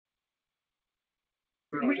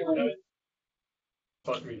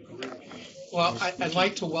Well, I'd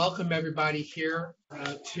like to welcome everybody here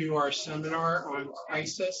to our seminar on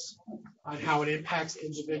crisis, on how it impacts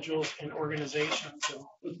individuals and organizations.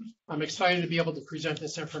 And I'm excited to be able to present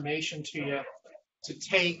this information to you, to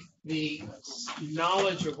take the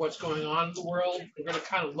knowledge of what's going on in the world. We're going to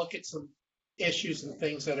kind of look at some issues and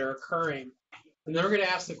things that are occurring. And then we're going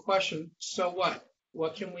to ask the question, so what?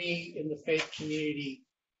 What can we in the faith community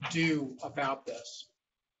do about this?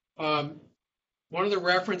 One of the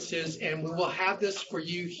references, and we will have this for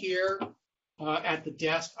you here at the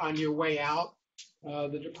desk on your way out,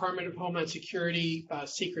 the Department of Homeland Security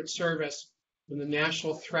Secret Service and the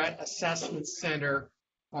National Threat Assessment Center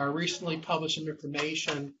recently published some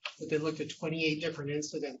information that they looked at 28 different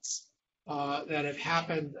incidents that have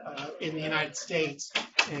happened in the United States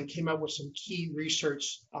and came up with some key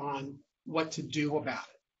research on what to do about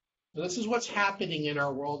it. So this is what's happening in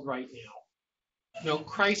our world right now.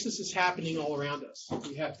 Crisis is happening all around us.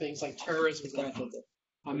 We have things like terrorism,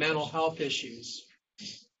 mental health issues,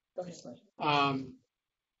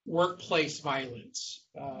 workplace violence,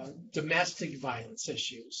 domestic violence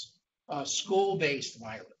issues, school-based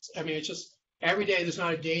violence. I mean, it's just every day. There's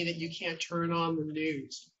not a day that you can't turn on the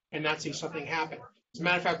news and not see something happen. As a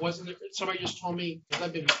matter of fact, wasn't there, somebody just told me, because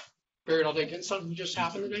I've been buried all day, didn't something just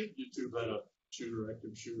happen today? YouTube had a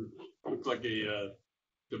active shooter. Looked like a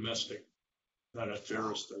domestic. Not a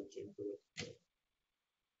terrorist, I think.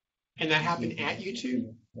 And that happened at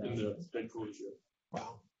YouTube? In the headquarters.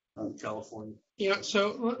 Wow. In California.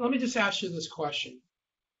 So let me just ask you this question.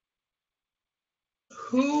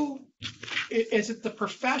 Who, is it the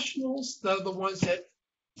professionals, the ones that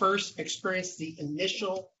first experience the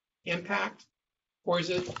initial impact? Or is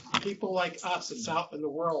it people like us that's out in the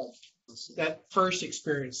world that first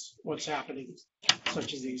experience what's happening,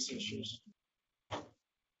 such as these issues?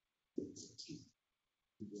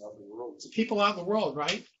 It's people out in the world,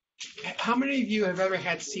 right? How many of you have ever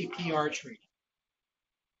had CPR training?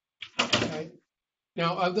 Okay.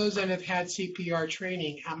 Now, of those that have had CPR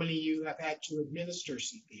training, how many of you have had to administer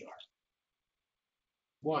CPR?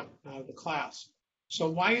 One out of the class. So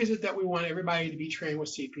why is it that we want everybody to be trained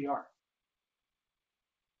with CPR?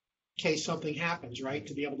 In case something happens, right?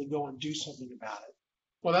 To be able to go and do something about it.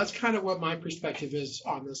 Well, that's kind of what my perspective is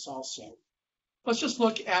on this also. Let's just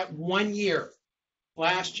look at 1 year.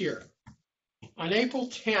 Last year, on April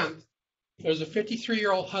 10th, there was a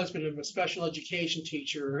 53-year-old husband of a special education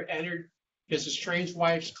teacher who entered his estranged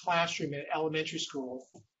wife's classroom at elementary school,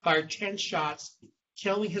 fired 10 shots,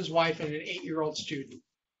 killing his wife and an 8-year-old student.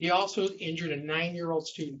 He also injured a 9-year-old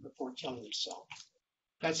student before killing himself.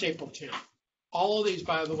 That's April 10th. All of these,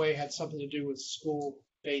 by the way, had something to do with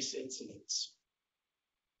school-based incidents.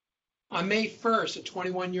 On May 1st, a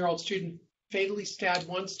 21-year-old student fatally stabbed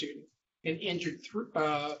one student and injured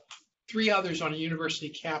three others on a university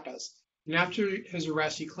campus. And after his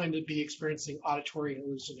arrest, he claimed to be experiencing auditory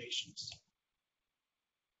hallucinations.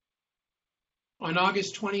 On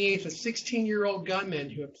August 28th, a 16-year-old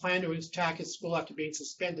gunman who had planned to attack his school after being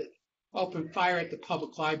suspended opened fire at the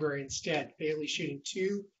public library instead, fatally shooting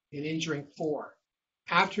 2 and injuring 4.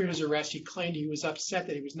 After his arrest, he claimed he was upset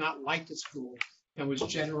that he was not liked at school and was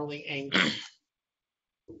generally angry.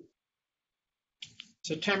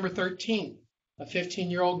 September 13th, a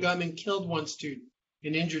 15-year-old gunman killed one student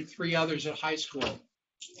and injured 3 others at high school,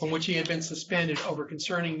 from which he had been suspended over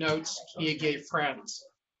concerning notes he gave friends.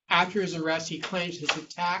 After his arrest, he claimed his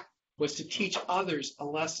attack was to teach others a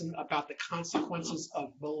lesson about the consequences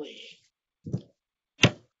of bullying.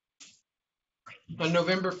 On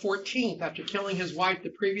November 14th, after killing his wife the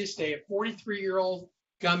previous day, a 43-year-old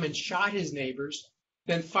gunman shot his neighbors,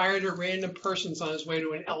 then fired at random persons on his way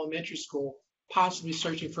to an elementary school, possibly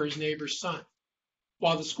searching for his neighbor's son.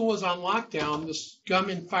 While the school was on lockdown, the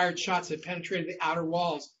gunman fired shots that penetrated the outer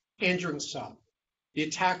walls, injuring some. The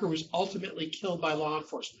attacker was ultimately killed by law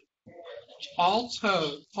enforcement. All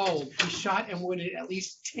told, he shot and wounded at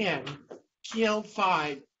least 10, killed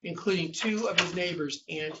 5, including 2 of his neighbors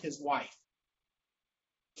and his wife.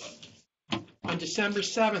 On December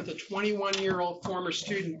 7th, a 21-year-old former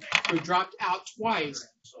student who dropped out twice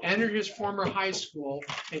entered his former high school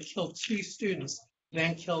and killed 2 students,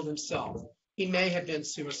 then killed himself. He may have been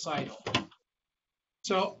suicidal.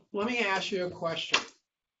 So let me ask you a question.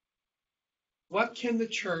 What can the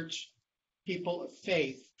church, people of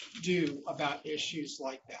faith, do about issues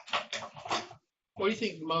like that? What do you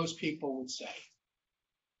think most people would say?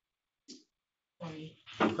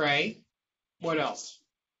 Pray. What else?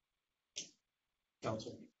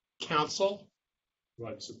 Counsel.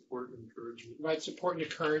 Provide support and encouragement. Provide support and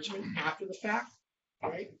encouragement after the fact,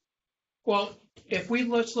 right? Well, if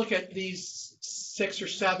let's look at these 6 or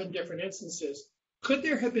 7 different instances. Could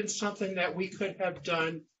there have been something that we could have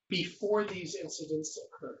done before these incidents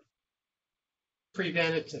occurred?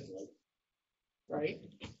 Preventatively, right?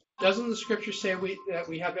 Doesn't the scripture say that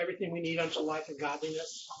we have everything we need unto life and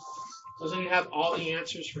godliness? Doesn't it have all the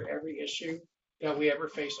answers for every issue that we ever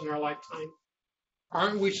face in our lifetime?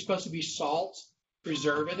 Aren't we supposed to be salt,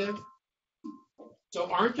 preservative?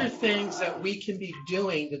 So aren't there things that we can be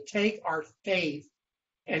doing to take our faith,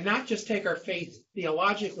 and not just take our faith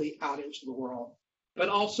theologically out into the world, but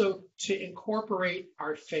also to incorporate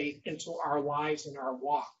our faith into our lives and our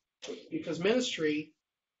walk? Because ministry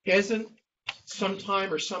isn't some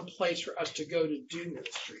time or some place for us to go to do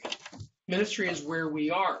ministry. Ministry is where we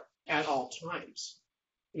are at all times.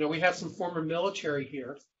 You know, we have some former military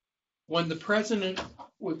here. When the president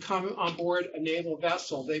would come on board a naval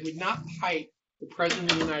vessel, they would not pipe, the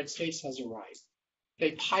president of the United States has arrived.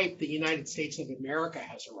 They pipe, the United States of America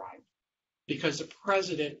has arrived, because the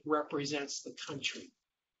president represents the country.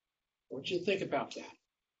 I want you to think about that.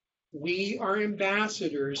 We are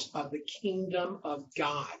ambassadors of the kingdom of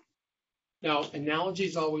God. Now,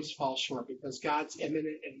 analogies always fall short because God's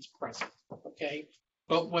immanent and he's present, okay?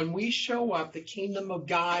 But when we show up, the kingdom of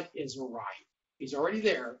God is arrived. He's already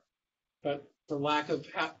there, but for lack of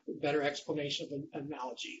a better explanation of an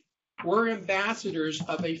analogy, we're ambassadors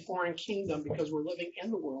of a foreign kingdom because we're living in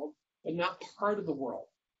the world, but not part of the world.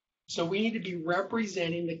 So we need to be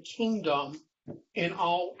representing the kingdom in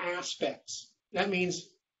all aspects. That means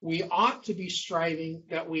we ought to be striving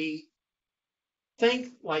that we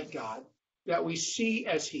think like God, that we see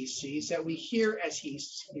as he sees, that we hear as he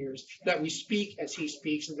hears, that we speak as he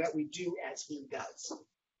speaks, and that we do as he does.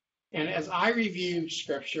 And as I review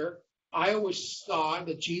scripture, I always saw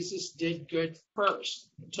that Jesus did good first,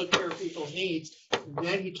 took care of people's needs, and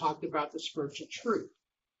then he talked about the spiritual truth.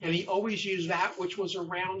 And he always used that which was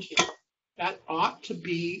around him. That ought to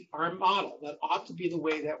be our model. That ought to be the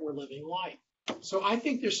way that we're living life. So I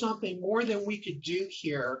think there's something more than we could do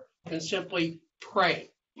here than simply pray.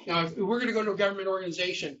 Now, if we're going to go to a government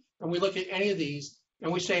organization and we look at any of these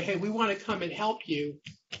and we say, hey, we want to come and help you,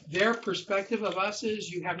 their perspective of us is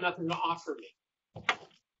you have nothing to offer me.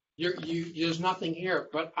 There's nothing here,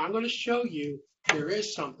 but I'm going to show you there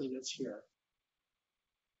is something that's here.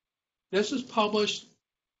 This is published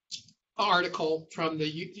article from the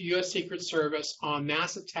U.S. Secret Service on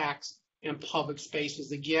mass attacks in public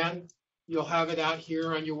spaces. Again, you'll have it out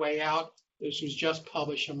here on your way out. This was just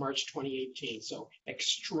published in March 2018, so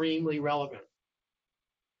extremely relevant.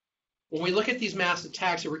 When we look at these mass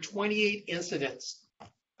attacks, there were 28 incidents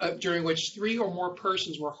during which 3 or more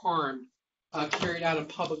persons were harmed, carried out in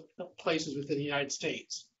public places within the United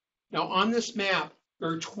States. Now, on this map, there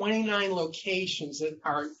are 29 locations that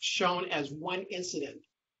are shown as one incident,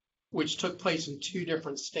 which took place in 2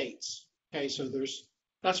 different states. Okay, so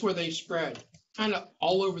that's where they spread, kind of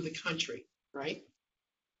all over the country, right?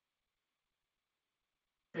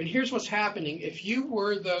 And here's what's happening. If you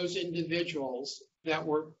were those individuals that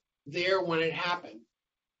were there when it happened,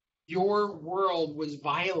 your world was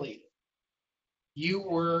violated. You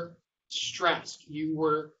were stressed. You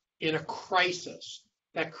were in a crisis.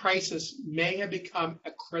 That crisis may have become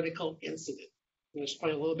a critical incident. I'm going to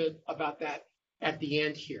explain a little bit about that at the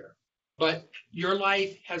end here. But your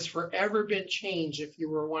life has forever been changed if you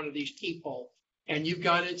were one of these people and you've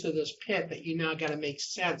gone into this pit that you now got to make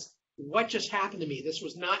sense. What just happened to me? This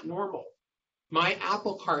was not normal. My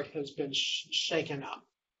apple cart has been shaken up.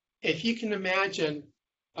 If you can imagine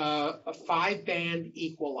a 5-band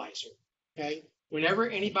equalizer, okay? Whenever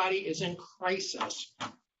anybody is in crisis,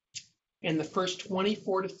 in the first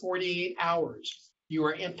 24 to 48 hours, you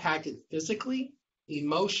are impacted physically,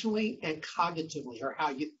 emotionally, and cognitively, or how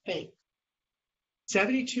you think.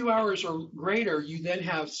 72 hours or greater, you then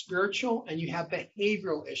have spiritual and you have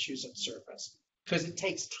behavioral issues that surface because it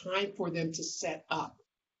takes time for them to set up.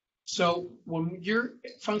 So when you're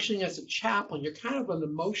functioning as a chaplain, you're kind of an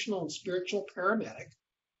emotional and spiritual paramedic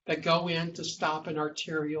that go in to stop an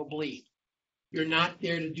arterial bleed. You're not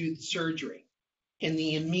there to do the surgery in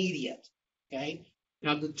the immediate, okay?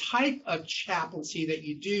 Now, the type of chaplaincy that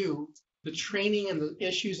you do, the training and the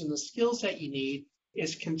issues and the skills that you need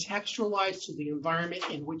is contextualized to the environment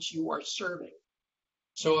in which you are serving.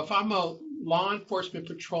 So if I'm a law enforcement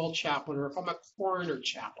patrol chaplain, or if I'm a coroner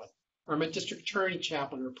chaplain, or I'm a district attorney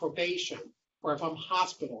chaplain, or probation, or if I'm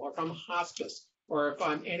hospital, or if I'm hospice, or if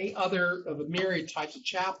I'm any other of the myriad types of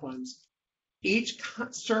chaplains, each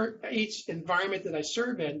environment that I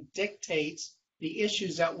serve in dictates the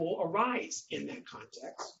issues that will arise in that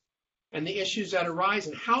context. And the issues that arise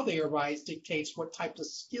and how they arise dictates what types of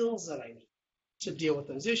skills that I need to deal with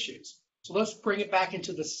those issues. So let's bring it back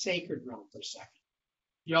into the sacred realm for a second.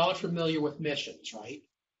 Y'all are familiar with missions, right?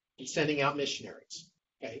 And sending out missionaries.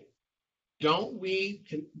 Okay. Don't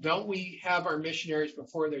we have our missionaries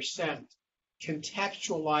before they're sent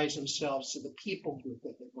contextualize themselves to the people group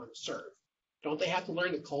that they want to serve? Don't they have to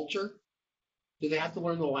learn the culture? Do they have to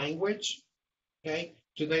learn the language? Okay.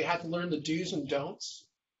 Do they have to learn the do's and don'ts?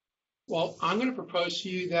 Well, I'm going to propose to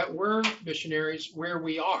you that we're missionaries where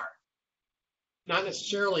we are, not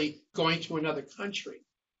necessarily going to another country.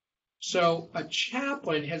 So a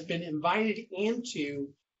chaplain has been invited into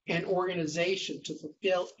an organization to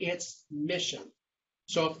fulfill its mission.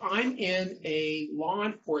 So if I'm in a law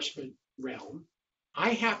enforcement realm, I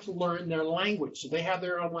have to learn their language. Do they have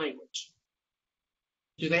their own language?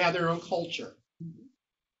 Do they have their own culture?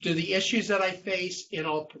 Do the issues that I face in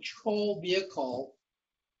a patrol vehicle,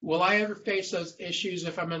 will I ever face those issues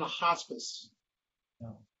if I'm in a hospice?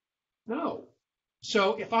 No.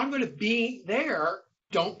 So if I'm going to be there,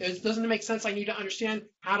 doesn't it make sense I need to understand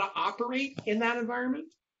how to operate in that environment?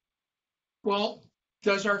 Well,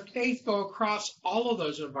 does our faith go across all of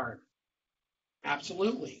those environments?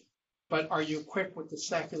 Absolutely. But are you equipped with the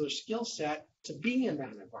secular skill set to be in that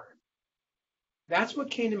environment? That's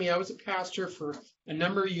what came to me. I was a pastor for a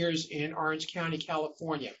number of years in Orange County,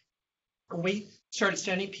 California. And we started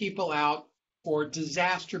sending people out for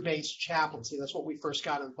disaster-based chaplaincy. That's what we first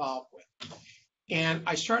got involved with. And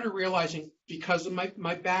I started realizing, because of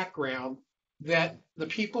my background, that the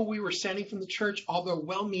people we were sending from the church, although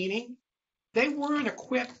well-meaning, they weren't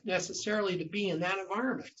equipped necessarily to be in that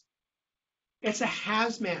environment. It's a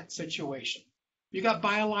hazmat situation. You got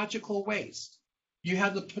biological waste. You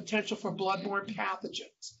have the potential for bloodborne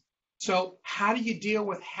pathogens. So how do you deal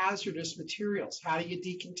with hazardous materials? How do you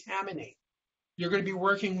decontaminate? You're going to be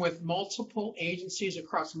working with multiple agencies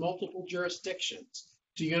across multiple jurisdictions.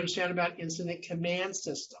 Do you understand about incident command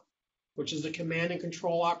system, which is a command and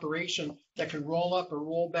control operation that can roll up or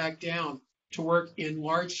roll back down to work in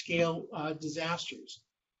large-scale disasters?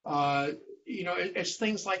 It's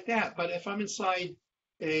things like that. But if I'm inside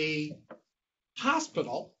a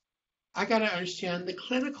hospital, I got to understand the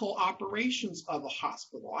clinical operations of a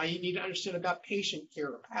hospital. I need to understand about patient care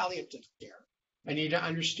or palliative care. I need to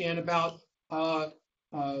understand about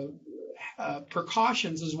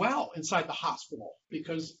precautions as well inside the hospital,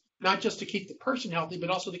 because not just to keep the person healthy, but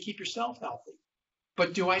also to keep yourself healthy.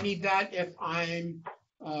 But do I need that if I'm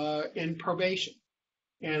in probation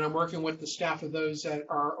and I'm working with the staff of those that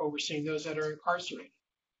are overseeing those that are incarcerated?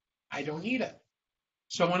 I don't need it.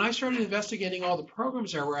 So when I started investigating all the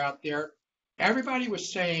programs that were out there, everybody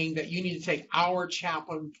was saying that you need to take our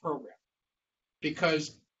chaplain program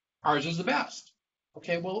because ours is the best.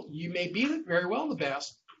 Okay, well, you may be very well the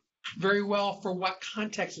best, very well for what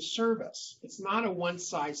context of service. It's not a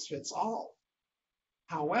one-size-fits-all.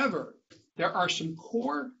 However, there are some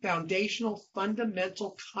core foundational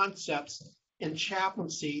fundamental concepts in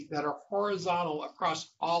chaplaincy that are horizontal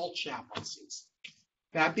across all chaplaincies.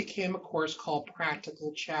 That became a course called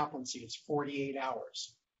Practical Chaplaincy. It's 48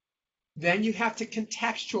 hours. Then you have to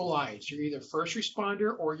contextualize. You're either first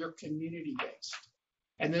responder or you're community-based.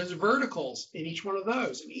 And there's verticals in each one of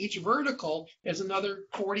those. And each vertical is another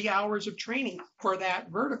 40 hours of training for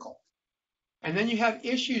that vertical. And then you have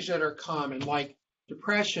issues that are common, like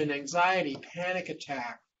depression, anxiety, panic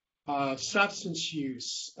attack, substance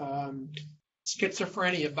use,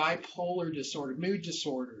 schizophrenia, bipolar disorder, mood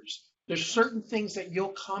disorders. There's certain things that you'll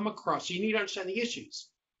come across. So you need to understand the issues.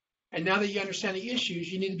 And now that you understand the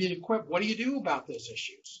issues, you need to be equipped. What do you do about those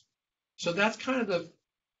issues? So that's kind of the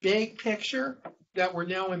big picture that we're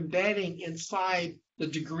now embedding inside the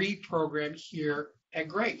degree program here at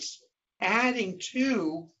Grace, adding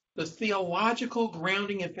to the theological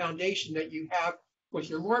grounding and foundation that you have with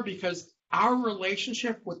your Lord, because our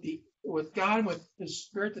relationship with God and with His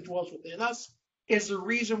Spirit that dwells within us is the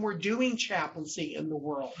reason we're doing chaplaincy in the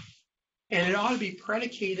world. And it ought to be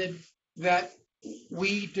predicated that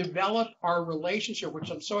we develop our relationship, which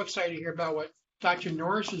I'm so excited to hear about what Dr.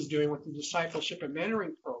 Norris is doing with the discipleship and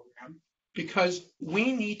mentoring program, because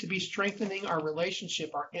we need to be strengthening our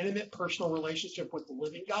relationship, our intimate personal relationship with the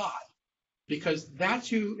living God, because that's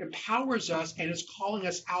who empowers us and is calling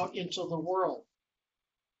us out into the world.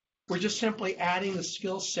 We're just simply adding the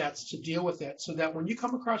skill sets to deal with it, so that when you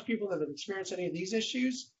come across people that have experienced any of these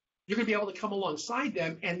issues, you're going to be able to come alongside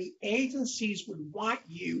them, and the agencies would want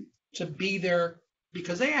you to be there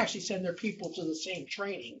because they actually send their people to the same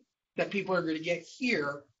training that people are going to get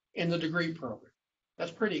here in the degree program.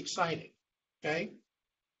 That's pretty exciting, okay?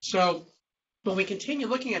 So when we continue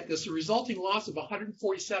looking at this, the resulting loss of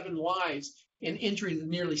 147 lives and injury to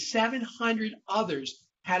nearly 700 others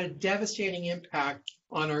had a devastating impact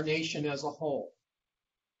on our nation as a whole.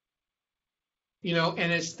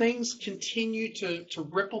 And as things continue to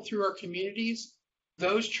ripple through our communities,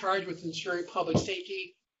 those charged with ensuring public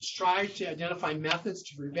safety strive to identify methods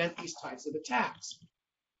to prevent these types of attacks.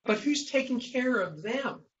 But who's taking care of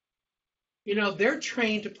them? They're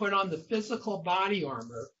trained to put on the physical body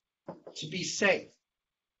armor to be safe,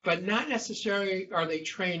 but not necessarily are they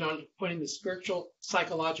trained on putting the spiritual,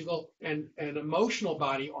 psychological, and emotional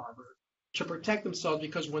body armor to protect themselves,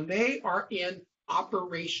 because when they are in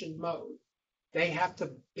operation mode, they have to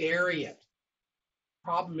bury it.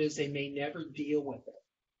 Problem is they may never deal with it.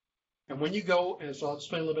 And when you go, as I'll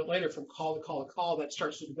explain a little bit later, from call to call to call, that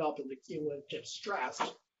starts to develop into cumulative stress.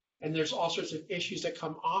 And there's all sorts of issues that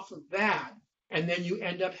come off of that. And then you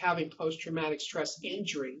end up having post-traumatic stress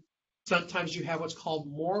injury. Sometimes you have what's called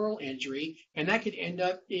moral injury, and that could end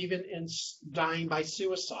up even in dying by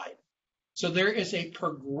suicide. So there is a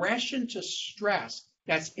progression to stress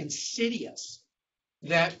that's insidious,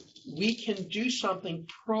 that we can do something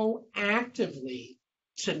proactively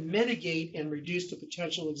to mitigate and reduce the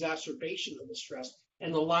potential exacerbation of the stress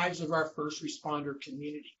in the lives of our first responder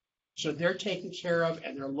community. So they're taken care of,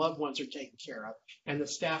 and their loved ones are taken care of, and the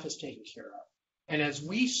staff is taken care of. And as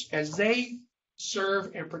they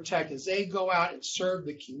serve and protect, as they go out and serve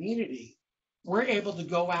the community, we're able to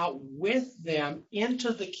go out with them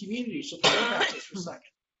into the community. So think about this for a second.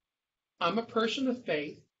 I'm a person of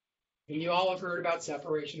faith, and you all have heard about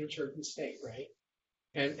separation of church and state, right?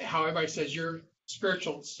 And how everybody says you're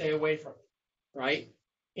spiritual, stay away from it, right?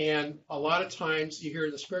 And a lot of times you hear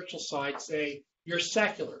the spiritual side say, you're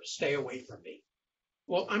secular, stay away from me.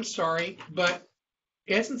 Well, I'm sorry, but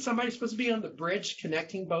isn't somebody supposed to be on the bridge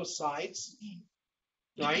connecting both sides,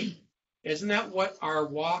 right? Isn't that what our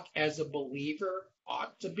walk as a believer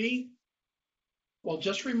ought to be? Well,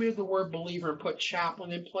 just remove the word believer and put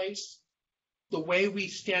chaplain in place. The way we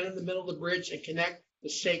stand in the middle of the bridge and connect the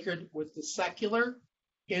sacred with the secular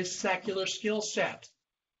is secular skill set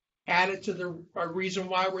added to our reason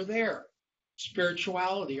why we're there.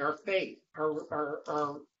 Spirituality, our faith,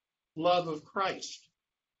 our love of Christ.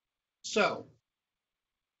 So,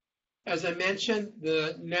 as I mentioned,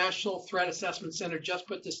 the National Threat Assessment Center just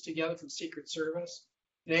put this together from Secret Service.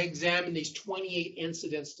 They examined these 28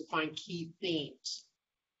 incidents to find key themes.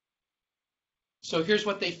 So here's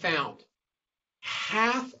what they found.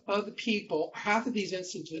 Half of these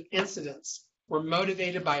incidents were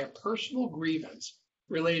motivated by a personal grievance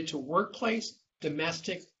related to workplace,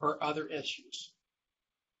 domestic, or other issues.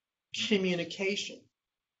 Communication,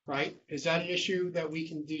 right? Is that an issue that we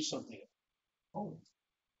can do something about? Oh,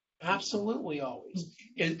 absolutely, always.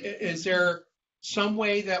 Is there some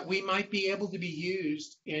way that we might be able to be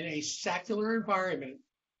used in a secular environment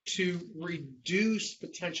to reduce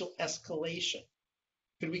potential escalation?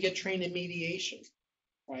 Could we get trained in mediation,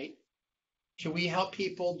 right? Can we help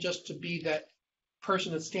people just to be that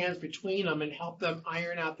person that stands between them and help them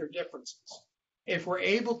iron out their differences? If we're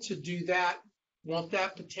able to do that, won't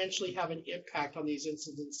that potentially have an impact on these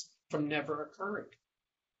incidents from never occurring?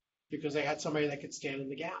 Because they had somebody that could stand in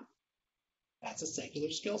the gap. That's a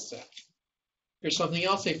secular skill set. Here's something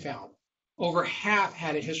else they found. Over half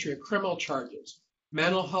had a history of criminal charges,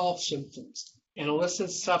 mental health symptoms, and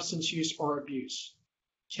illicit substance use or abuse.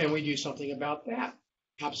 Can we do something about that?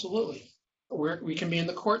 Absolutely. We can be in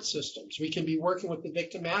the court systems. We can be working with the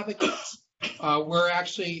victim advocates. I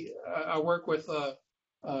work with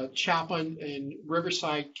a chaplain in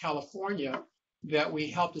Riverside, California, that we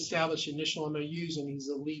helped establish initial MOUs, and he's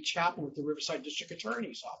the lead chaplain with the Riverside District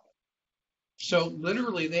Attorney's Office. So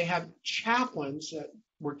literally they have chaplains that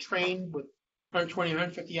were trained with 120,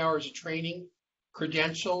 150 hours of training,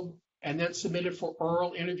 credentialed, and then submitted for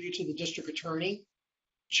oral interview to the district attorney,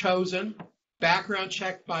 chosen, background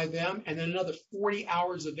checked by them, and then another 40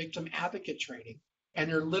 hours of victim advocate training. And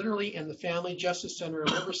they're literally in the Family Justice Center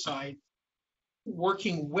in Riverside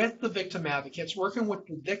working with the victim advocates, working with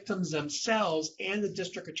the victims themselves and the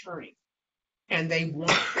district attorney. And they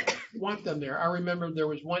want them there. I remember there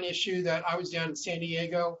was one issue that I was down in San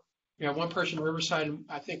Diego, one person in Riverside, and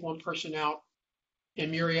I think one person out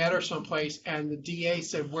in Murrieta or someplace, and the DA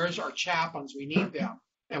said, where's our chaplains? We need them.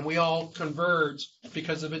 And we all converged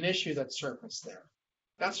because of an issue that surfaced there.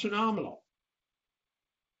 That's phenomenal.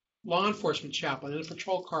 Law enforcement chaplain in a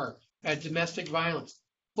patrol car at domestic violence,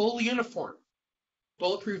 full uniform,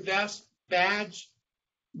 bulletproof vest, badge,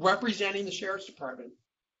 representing the sheriff's department.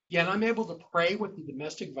 Yet I'm able to pray with the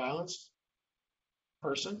domestic violence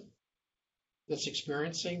person that's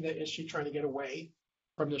experiencing the issue, trying to get away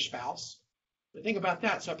from their spouse. But think about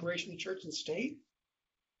that, separation of church and state.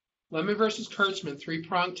 Lemon versus Kurtzman,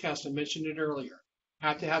 three-pronged test, I mentioned it earlier.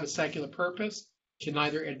 Have to have a secular purpose, can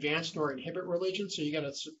neither advance nor inhibit religion, so you got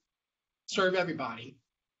to serve everybody,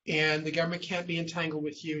 and the government can't be entangled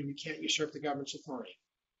with you, and you can't usurp the government's authority.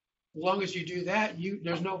 As long as you do that,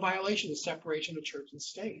 there's no violation of separation of church and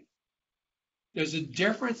state. There's a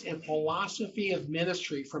difference in philosophy of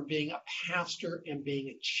ministry from being a pastor and being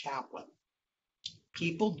a chaplain.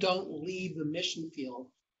 People don't leave the mission field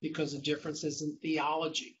because of differences in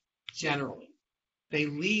theology, generally. They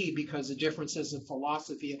leave because of differences in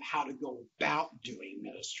philosophy of how to go about doing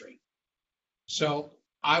ministry. So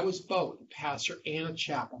I was both a pastor and a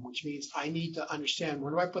chaplain, which means I need to understand,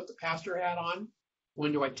 when do I put the pastor hat on?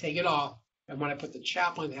 When do I take it off? And when I put the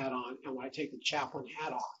chaplain hat on, and when I take the chaplain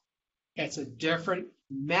hat off. It's a different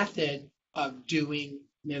method of doing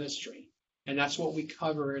ministry. And that's what we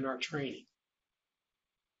cover in our training.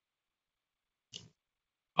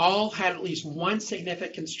 All had at least one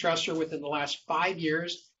significant stressor within the last 5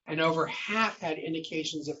 years, and over half had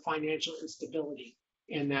indications of financial instability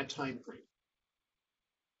in that time frame.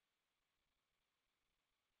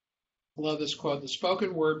 I love this quote. The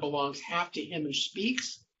spoken word belongs half to him who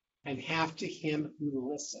speaks and half to him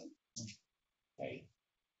who listens. Okay.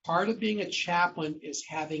 Part of being a chaplain is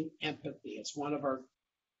having empathy. It's one of our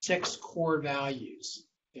 6 core values.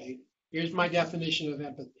 Okay. Here's my definition of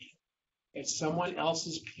empathy. It's someone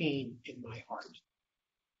else's pain in my heart,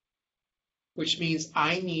 which means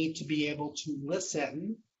I need to be able to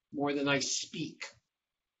listen more than I speak.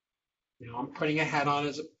 Now, I'm putting a hat on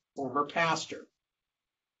as a former pastor.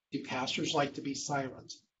 Do pastors like to be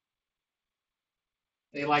silent?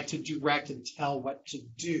 They like to direct and tell what to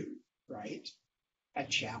do, right? A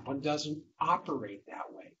chaplain doesn't operate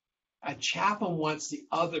that way. A chaplain wants the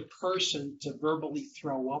other person to verbally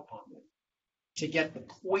throw up on them, to get the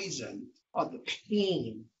poison of the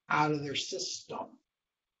pain out of their system.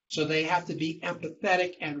 So they have to be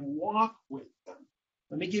empathetic and walk with them.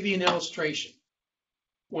 Let me give you an illustration.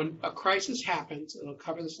 When a crisis happens, and I'll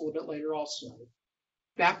cover this a little bit later also,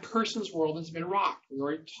 that person's world has been rocked. We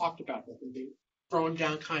already talked about that. They've been thrown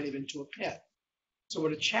down kind of into a pit. So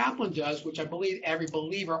what a chaplain does, which I believe every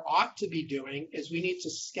believer ought to be doing, is we need to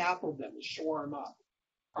scaffold them, shore them up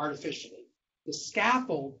artificially. The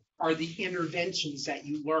scaffold are the interventions that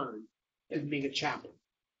you learn in being a chaplain.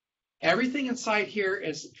 Everything inside here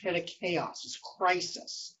is a pit of chaos, it's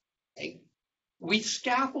crisis. Okay? We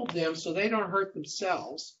scaffold them so they don't hurt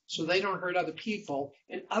themselves, so they don't hurt other people,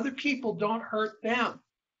 and other people don't hurt them.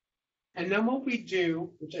 And then what we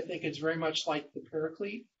do, which I think is very much like the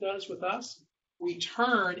Paraclete does with us, we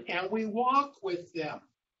turn and we walk with them,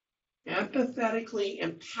 empathetically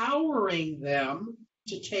empowering them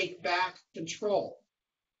to take back control.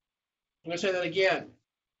 I'm going to say that again.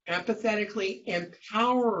 Empathetically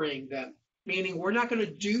empowering them, meaning we're not going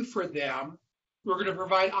to do for them, we're going to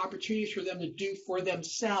provide opportunities for them to do for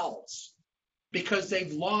themselves because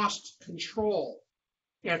they've lost control.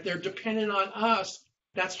 And if they're dependent on us,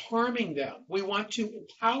 that's harming them. We want to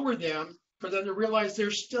empower them for them to realize they're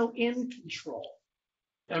still in control.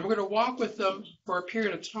 And we're going to walk with them for a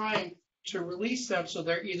period of time to release them so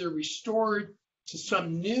they're either restored to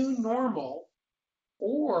some new normal,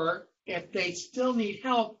 or if they still need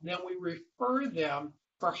help, then we refer them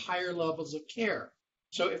for higher levels of care.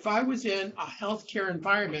 So if I was in a healthcare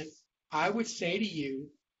environment, I would say to you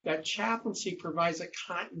that chaplaincy provides a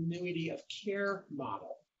continuity of care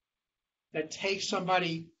model that takes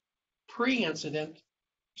somebody pre-incident,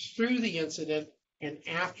 through the incident, and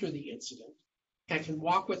after the incident, and can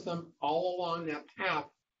walk with them all along that path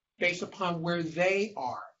based upon where they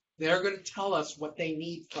are. They're going to tell us what they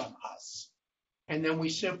need from us. And then we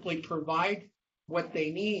simply provide what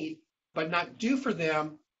they need, but not do for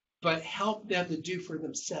them, but help them to do for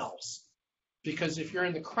themselves. Because if you're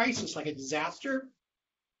in the crisis, like a disaster,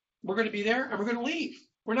 we're going to be there and we're going to leave.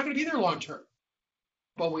 We're not going to be there long term.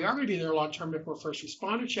 But we are going to be there long term if we're a first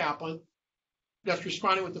responder chaplain that's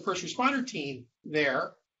responding with the first responder team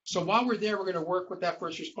there. So while we're there, we're going to work with that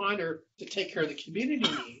first responder to take care of the community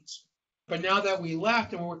needs. But now that we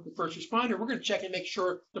left and we're with the first responder, we're going to check and make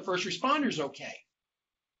sure the first responder's okay.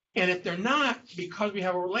 And if they're not, because we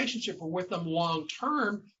have a relationship, we're with them long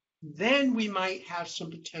term, then we might have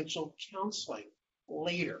some potential counseling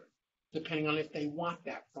later, depending on if they want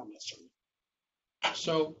that from us or not.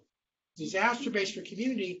 So disaster-based for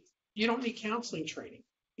community, you don't need counseling training.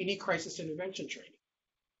 You need crisis intervention training.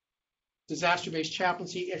 Disaster-based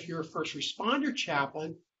chaplaincy, if you're a first responder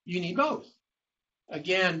chaplain, you need both.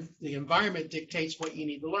 Again, the environment dictates what you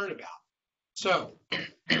need to learn about. So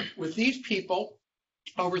with these people,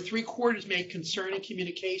 over 3/4 made concerning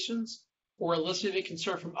communications or elicited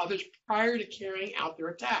concern from others prior to carrying out their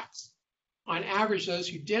attacks. On average, those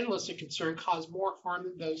who did elicit concern caused more harm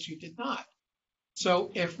than those who did not.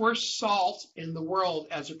 So if we're salt in the world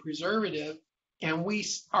as a preservative and we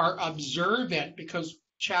are observant, because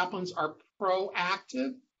chaplains are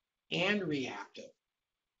proactive and reactive.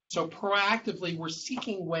 So proactively, we're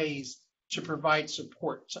seeking ways to provide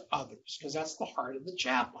support to others, because that's the heart of the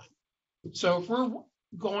chaplain. So if we're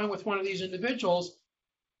going with one of these individuals,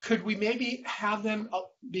 could we maybe have them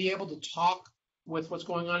be able to talk with what's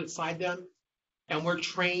going on inside them? And we're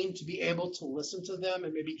trained to be able to listen to them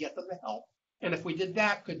and maybe get them the help. And if we did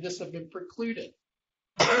that, could this have been precluded?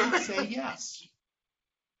 I would say yes.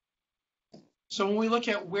 So when we look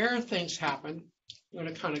at where things happen, I'm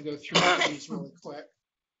going to kind of go through these really quick.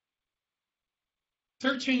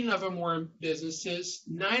 13 of them were in businesses,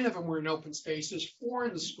 9 of them were in open spaces, 4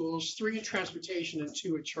 in the schools, 3 in transportation, and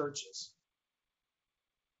 2 in churches.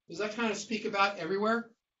 Does that kind of speak about everywhere?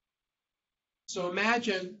 So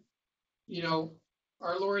imagine,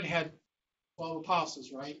 our Lord had 12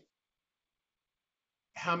 apostles, right?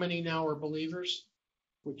 How many now are believers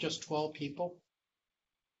with just 12 people?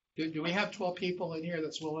 Do we have 12 people in here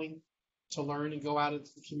that's willing to learn and go out into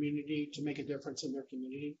the community to make a difference in their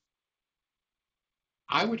community?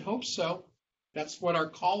 I would hope so. That's what our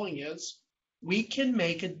calling is. We can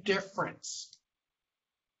make a difference.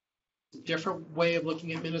 A different way of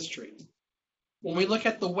looking at ministry. When we look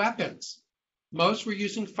at the weapons, most were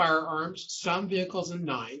using firearms, some vehicles and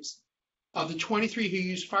knives. Of the 23 who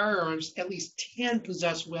used firearms, at least 10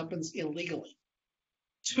 possessed weapons illegally.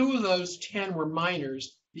 2 of those 10 were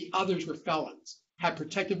minors. The others were felons, had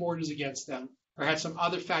protective orders against them, or had some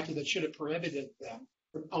other factor that should have prohibited them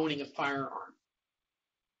from owning a firearm.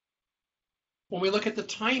 When we look at the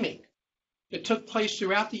timing, it took place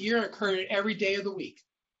throughout the year and occurred every day of the week.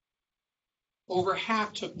 Over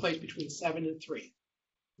half took place between 7 and 3.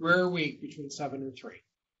 Rare week between 7 and 3.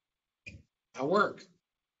 At work,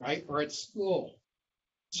 right? Or at school.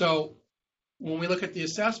 So when we look at the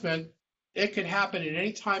assessment, it could happen at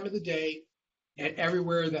any time of the day and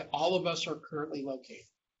everywhere that all of us are currently located,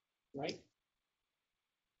 right?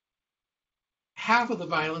 Half of the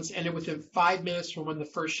violence ended within 5 minutes from when the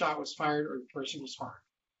first shot was fired or the person was harmed.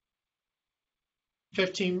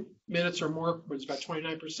 15 minutes or more was about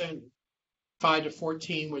 29%. 5 to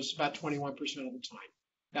 14 was about 21% of the time.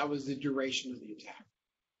 That was the duration of the attack.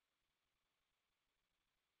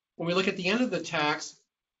 When we look at the end of the attacks,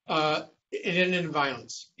 it ended in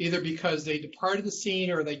violence, either because they departed the scene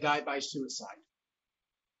or they died by suicide.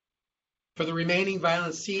 For the remaining,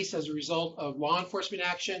 violence ceased as a result of law enforcement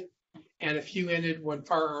action, and a few ended when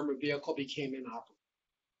firearm or vehicle became inoperable.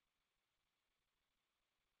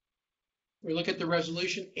 We look at the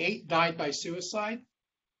resolution. 8 died by suicide.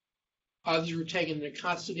 Others were taken into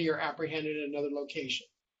custody or apprehended in another location.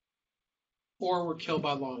 4 were killed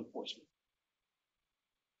by law enforcement.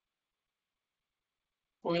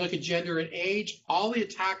 When we look at gender and age, all the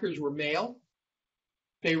attackers were male.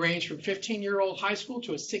 They ranged from 15-year-old high school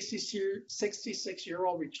to a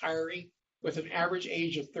 66-year-old retiree with an average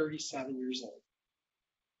age of 37 years old.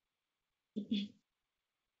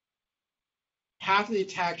 Half of the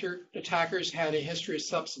attackers had a history of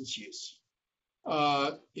substance use.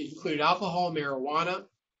 It included alcohol and marijuana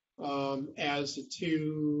as the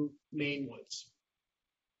 2 main ones.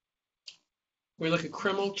 We look at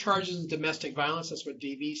criminal charges and domestic violence. That's what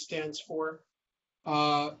DV stands for.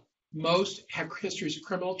 Most have histories of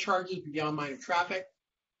criminal charges beyond minor traffic.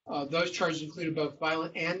 Those charges included both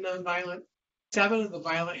violent and nonviolent. 7 of the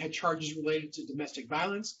violent had charges related to domestic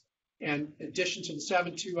violence. And in addition to the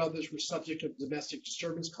 7, 2 others were subject of domestic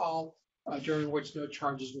disturbance call, during which no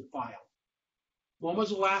charges were filed. When was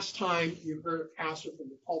the last time you heard a pastor from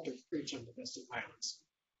the pulpit preach on domestic violence?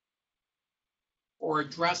 Or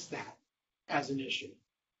address that as an issue?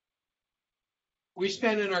 We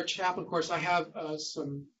spend in our chaplain course, I have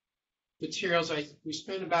some materials. We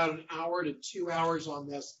spend about an hour to 2 hours on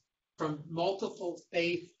this from multiple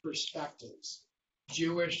faith perspectives: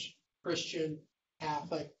 Jewish, Christian,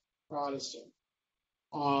 Catholic, Protestant,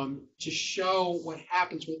 to show what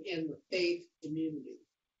happens within the faith community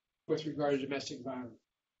with regard to domestic violence.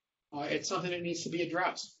 It's something that needs to be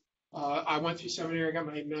addressed. I went through seminary, I got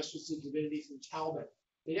my master's in divinity from Talbot.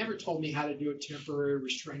 They never told me how to do a temporary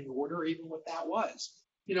restraining order, or even what that was.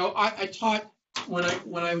 I taught when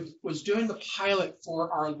I was doing the pilot for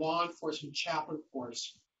our law enforcement chaplain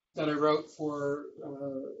course that I wrote for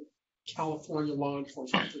California law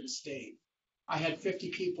enforcement for the state. I had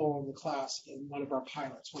 50 people in the class in one of our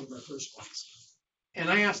pilots, one of our first ones. And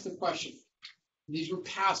I asked the question, these were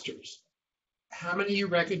pastors. How many of you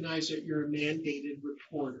recognize that you're a mandated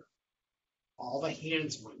reporter? All the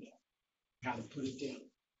hands went up. How to put it down.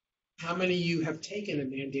 How many of you have taken a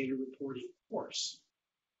mandated reporting course?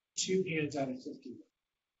 2 hands out of 50.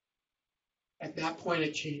 At that point, I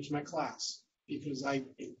changed my class because I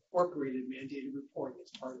incorporated mandated reporting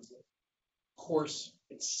as part of the course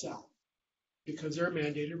itself, because they're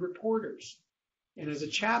mandated reporters. And as a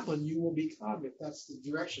chaplain, you will become, if that's the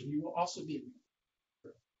direction, you will also be a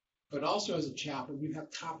reporter. But also as a chaplain, you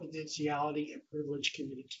have confidentiality and privileged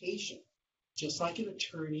communication, just like an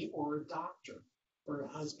attorney or a doctor or a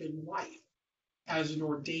husband and wife. As an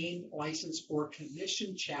ordained, licensed, or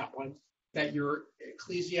commissioned chaplain, that your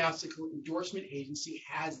ecclesiastical endorsement agency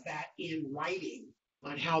has that in writing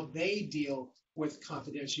on how they deal with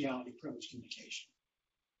confidentiality, privileged communication.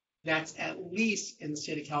 That's at least in the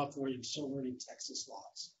state of California, and still learning Texas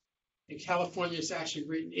laws. In California, it's actually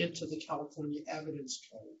written into the California Evidence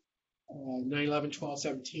Code, 911, 12,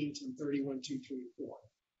 17, 10, 31, 2, 3, 4.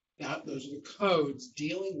 Now, those are the codes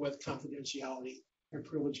dealing with confidentiality and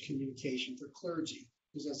privileged communication for clergy,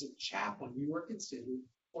 because as a chaplain, you are considered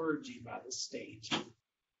clergy by the state.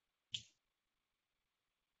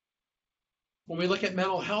 When we look at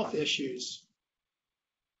mental health issues,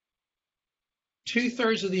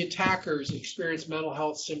 2/3 of the attackers experienced mental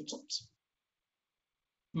health symptoms.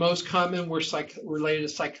 Most common were related to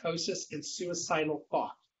psychosis and suicidal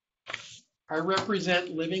thought. I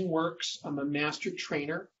represent Living Works. I'm a master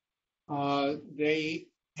trainer. They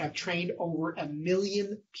have trained over 1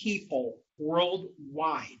 million people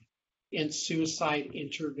worldwide in suicide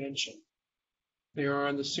intervention. They are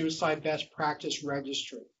on the Suicide Best Practice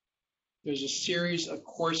Registry. There's a series of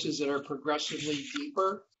courses that are progressively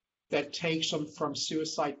deeper that takes them from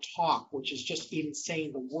suicide talk, which is just even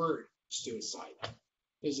saying the word suicide.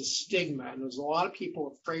 There's a stigma, and there's a lot of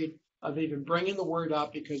people afraid of even bringing the word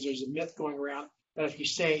up because there's a myth going around that if you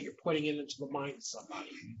say it, you're putting it into the mind of somebody.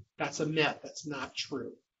 That's a myth. That's not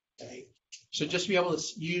true. Okay? So just be able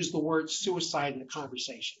to use the word suicide in a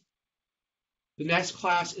conversation. The next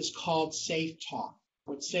class is called Safe Talk.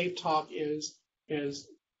 What Safe Talk is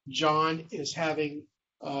John is having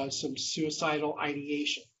some suicidal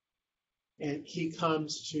ideation. And he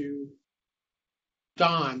comes to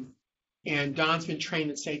Don, and Don's been trained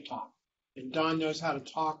in Safe Talk. And Don knows how to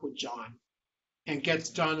talk with John and gets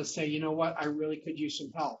Don to say, you know what, I really could use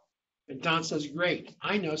some help. And Don says, great,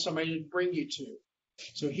 I know somebody to bring you to.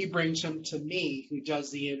 So he brings him to me, who does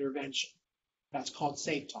the intervention. That's called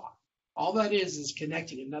Safe Talk. All that is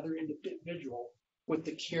connecting another individual with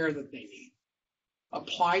the care that they need.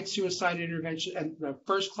 Applied suicide intervention, and the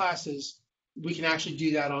first class is, we can actually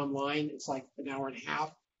do that online. It's like an hour and a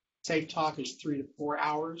half. Safe Talk is 3 to 4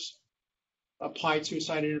 hours. Applied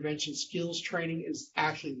suicide intervention skills training is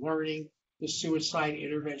actually learning the suicide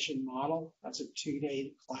intervention model. That's a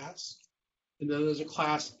 2-day class. And then there's a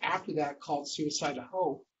class after that called Suicide to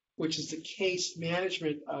Hope, which is the case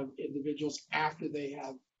management of individuals after they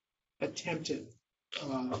have attempted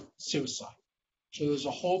suicide. So there's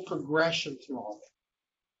a whole progression through all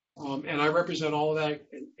that. And I represent all of that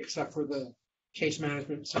except for the case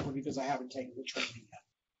management, simply because I haven't taken the training yet,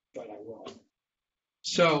 but I will.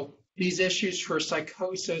 So these issues for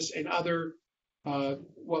psychosis and other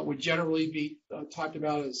what would generally be talked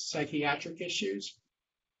about as psychiatric issues.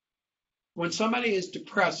 When somebody is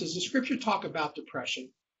depressed, does the scripture talk about depression?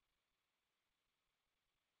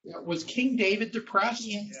 Was King David depressed?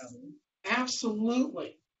 Yes. Yeah.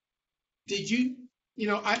 Absolutely. Did you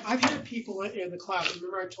know, I've had people in the class,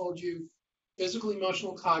 remember I told you physical,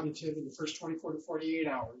 emotional, cognitive in the first 24 to 48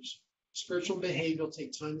 hours. Spiritual and behavioral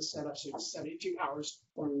take time to set up, so it's 72 hours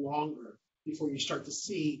or longer before you start to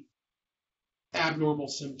see abnormal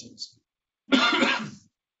symptoms.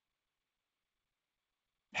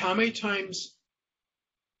 How many times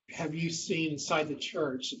have you seen inside the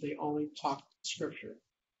church that they only talk scripture?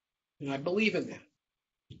 And I believe in that.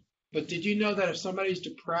 But did you know that if somebody's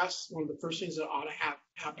depressed, one of the first things that ought to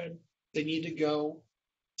happen, they need to go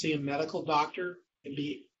see a medical doctor and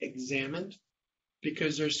be examined?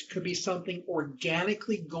 Because there could be something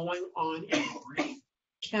organically going on in the brain,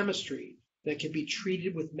 chemistry, that can be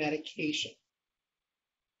treated with medication.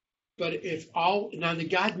 But now did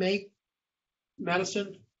God make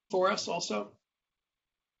medicine for us also?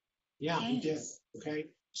 Yeah, He did. Okay.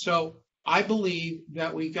 So I believe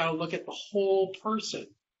that we've got to look at the whole person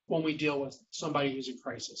when we deal with somebody who's in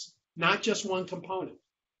crisis, not just one component.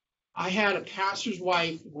 I had a pastor's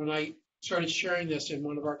wife, when I started sharing this in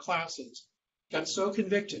one of our classes, got so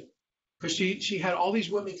convicted because she had all these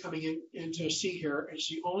women coming in to see her, and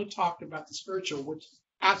she only talked about the spiritual, which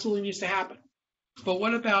absolutely needs to happen. But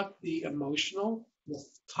what about the emotional, the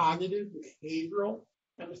cognitive, the behavioral,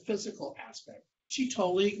 and the physical aspect? She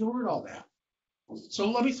totally ignored all that.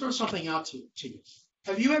 So let me throw something out to you.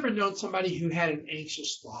 Have you ever known somebody who had an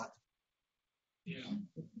anxious thought? Yeah.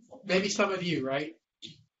 maybe some of you, right?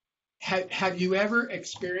 Have you ever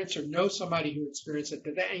experienced or know somebody who experienced it,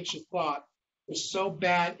 that anxious thought was so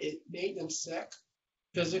bad it made them sick,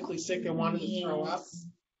 physically sick, they wanted to throw up?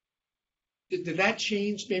 Did that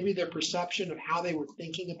change maybe their perception of how they were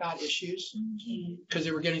thinking about issues because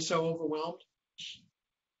they were getting so overwhelmed?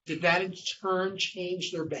 Did that in turn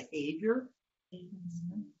change their behavior?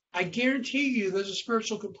 I guarantee you there's a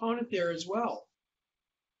spiritual component there as well.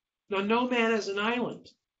 Now, no man is an island.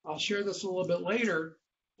 I'll share this a little bit later.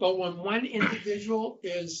 But when one individual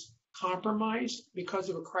is compromised because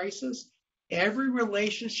of a crisis, every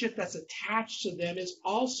relationship that's attached to them is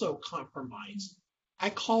also compromised. I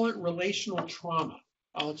call it relational trauma.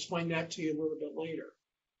 I'll explain that to you a little bit later.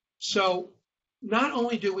 So not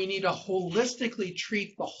only do we need to holistically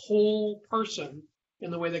treat the whole person in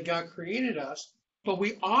the way that God created us, but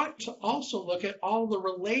we ought to also look at all the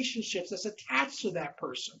relationships that's attached to that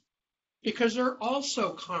person, because they're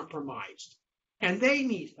also compromised and they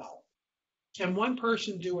need help. Can one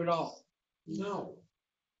person do it all? No.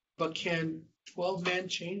 But can 12 men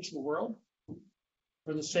change the world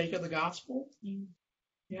for the sake of the gospel?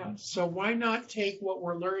 Yeah. So why not take what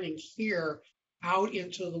we're learning here out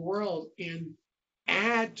into the world and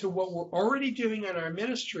add to what we're already doing in our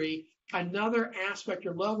ministry another aspect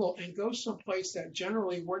or level and go someplace that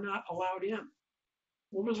generally we're not allowed in?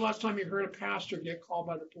 When was the last time you heard a pastor get called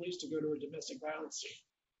by the police to go to a domestic violence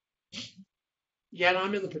scene? Yet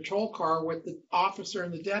I'm in the patrol car with the officer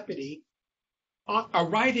and the deputy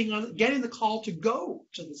arriving on, getting the call to go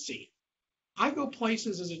to the scene. I go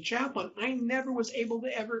places as a chaplain I never was able to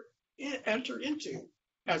ever enter into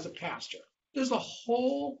as a pastor. There's a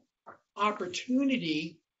whole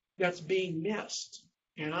opportunity that's being missed.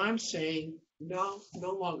 And I'm saying, no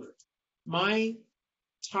longer. My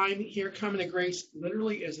time here coming to Grace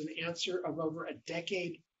literally is an answer of over a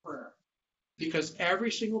decade prayer. Because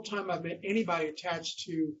every single time I've met anybody attached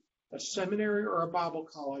to a seminary or a Bible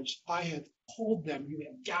college, I have told them, you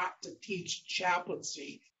have got to teach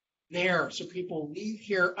chaplaincy there so people leave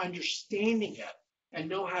here understanding it and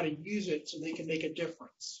know how to use it so they can make a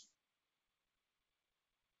difference.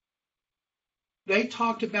 They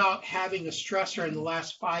talked about having a stressor in the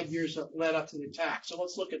last 5 years that led up to the attack. So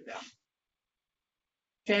let's look at them.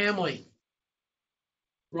 Family,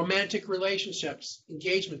 romantic relationships,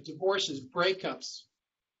 engagement, divorces, breakups,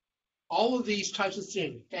 all of these types of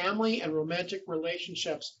things, family and romantic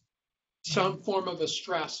relationships, some form of a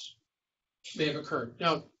stress may have occurred.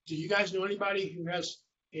 Now, do you guys know anybody who has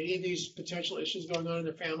any of these potential issues going on in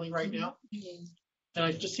their family right now? Can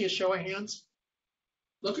I just see a show of hands?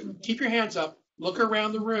 Keep your hands up. Look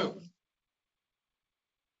around the room.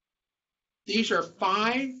 These are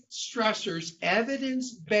 5 stressors,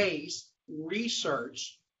 evidence-based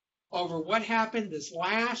research over what happened this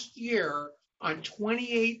last year on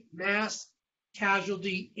 28 mass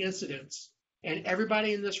casualty incidents. And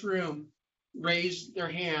everybody in this room raised their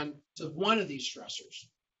hand to one of these stressors.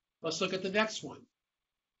 Let's look at the next one.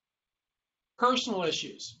 Personal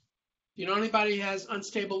issues. Do you know anybody who has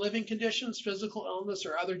unstable living conditions, physical illness,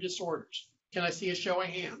 or other disorders? Can I see a show of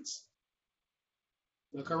hands?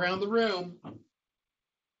 Look around the room.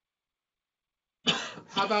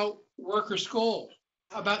 How about work or school?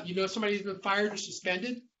 How about, somebody who's been fired or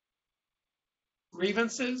suspended?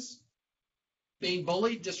 Grievances? Being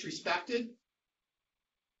bullied, disrespected?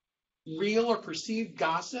 Real or perceived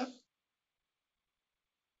gossip?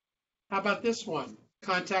 How about this one?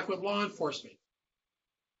 Contact with law enforcement.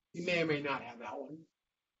 You may or may not have that one.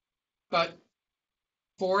 But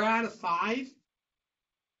 4 out of 5?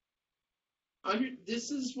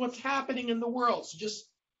 This is what's happening in the world. So just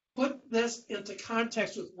put this into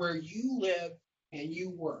context with where you live and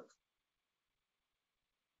you work.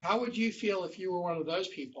 How would you feel if you were one of those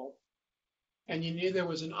people and you knew there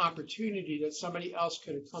was an opportunity that somebody else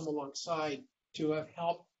could have come alongside to have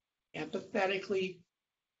helped empathetically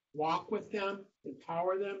walk with them,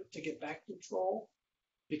 empower them to get back control?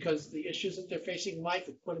 Because the issues that they're facing in life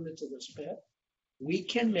have put them into this pit. We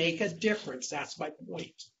can make a difference. That's my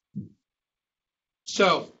point.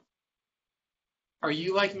 So, are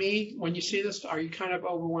you like me when you see this? Are you kind of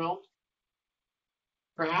overwhelmed?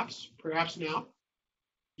 Perhaps now.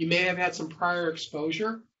 You may have had some prior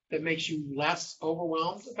exposure that makes you less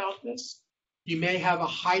overwhelmed about this. You may have a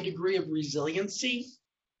high degree of resiliency.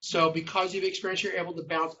 So because you've experienced, you're able to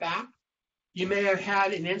bounce back. You may have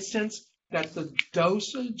had an instance that the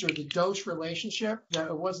dosage or the dose relationship, that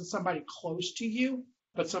it wasn't somebody close to you,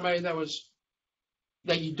 but somebody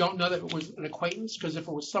that you don't know that it was an acquaintance, because if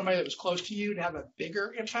it was somebody that was close to you, it'd have a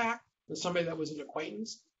bigger impact than somebody that was an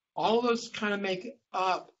acquaintance. All of those kind of make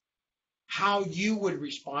up how you would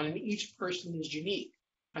respond, and each person is unique.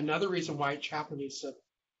 Another reason why a chaplain needs to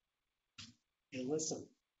and listen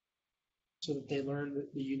so that they learn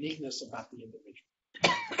the uniqueness about the individual.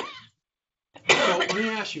 So let me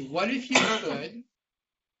ask you, what if you could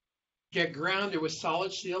get grounded with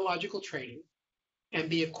solid theological training and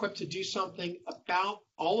be equipped to do something about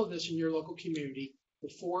all of this in your local community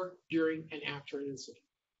before, during, and after an incident?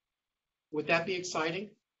 Would that be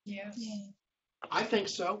exciting? Yes. I think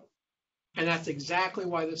so. And that's exactly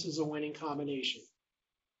why this is a winning combination.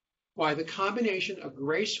 Why the combination of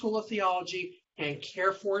Grace School of Theology and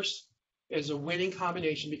Care Force is a winning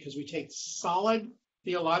combination, because we take solid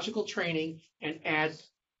theological training and add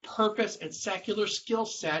purpose and secular skill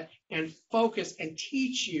set and focus and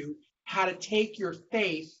teach you how to take your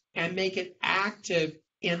faith and make it active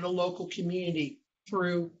in the local community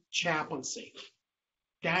through chaplaincy.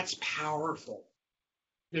 That's powerful.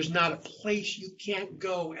 There's not a place you can't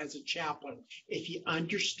go as a chaplain if you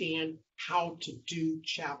understand how to do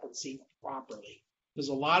chaplaincy properly. There's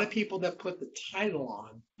a lot of people that put the title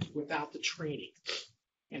on without the training.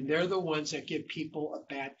 And they're the ones that give people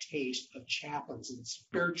a bad taste of chaplains and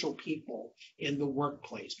spiritual people in the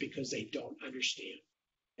workplace because they don't understand.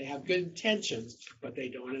 They have good intentions, but they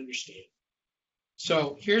don't understand.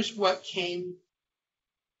 So here's what came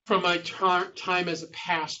from my time as a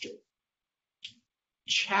pastor.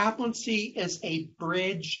 Chaplaincy is a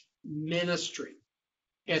bridge ministry.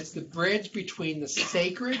 It's the bridge between the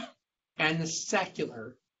sacred and the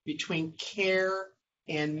secular, between care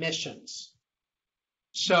and missions.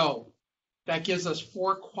 So that gives us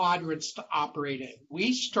 4 quadrants to operate in.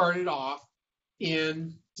 We started off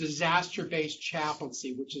in disaster-based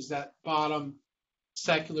chaplaincy, which is that bottom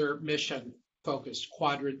secular mission focused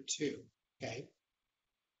quadrant 2. Okay.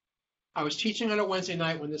 I was teaching on a Wednesday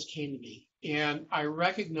night when this came to me, and I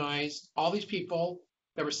recognized all these people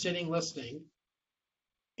that were sitting listening.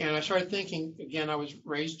 And I started thinking, again, I was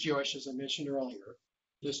raised Jewish, as I mentioned earlier.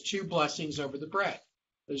 There's 2 blessings over the bread.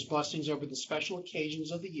 There's blessings over the special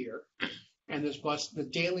occasions of the year, and there's the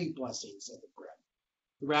daily blessings of the bread.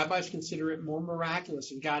 The rabbis consider it more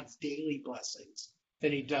miraculous in God's daily blessings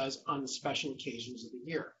than he does on the special occasions of the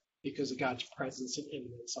year, because of God's presence and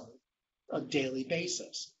immanence on a daily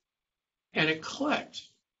basis. And it clicked.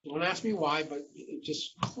 Don't ask me why, but it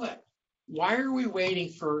just clicked. Why are we waiting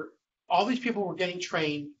for all these people were getting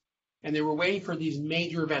trained, and they were waiting for these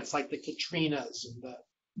major events like the Katrinas and the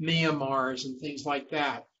Myanmars and things like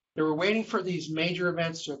that. They were waiting for these major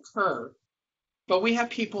events to occur, but we have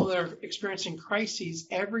people that are experiencing crises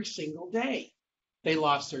every single day. They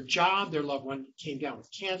lost their job, their loved one came down with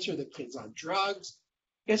cancer, the kid's on drugs.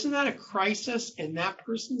 Isn't that a crisis in that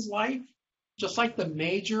person's life? Just like the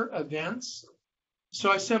major events?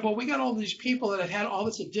 So I said, well, we got all these people that have had all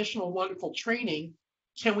this additional wonderful training.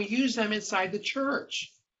 Can we use them inside the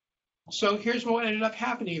church? So here's what ended up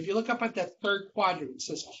happening. If you look up at that 3rd quadrant, it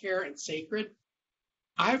says care and sacred.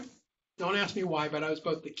 Don't ask me why, but I was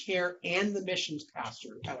both the care and the missions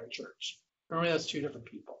pastor at our church. Remember, that's 2 different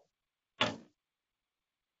people.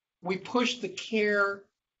 We pushed the care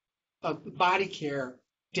of the body care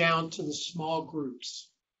down to the small groups.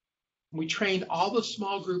 We trained all the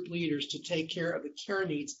small group leaders to take care of the care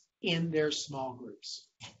needs in their small groups.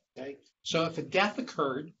 Okay? So if a death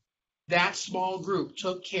occurred, that small group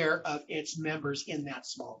took care of its members in that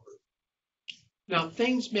small group. Now,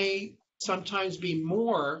 things may sometimes be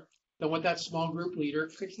more than what that small group leader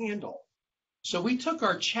could handle. So we took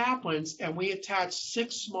our chaplains and we attached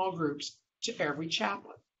 6 small groups to every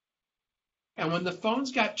chaplain. And when the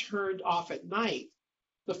phones got turned off at night,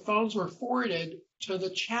 the phones were forwarded to the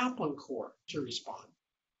chaplain corps to respond.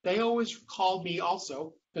 They always called me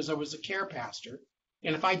also because I was a care pastor.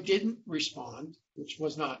 And if I didn't respond, which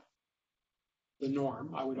was not the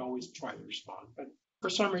norm, I would always try to respond. But for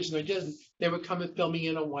some reason I didn't. They would come and fill me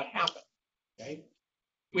in on what happened. Okay.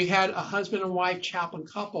 We had a husband and wife chaplain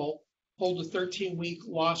couple hold a 13-week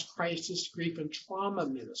loss, crisis, grief, and trauma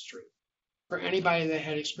ministry for anybody that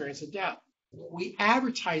had experienced a death. We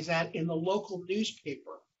advertised that in the local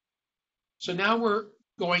newspaper. So now we're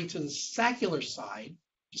going to the secular side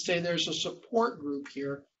to say there's a support group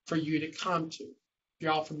here for you to come to. If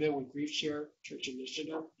you're all familiar with Grief Share, Church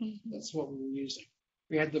Initiative, that's what we were using.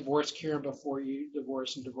 We had divorce care before you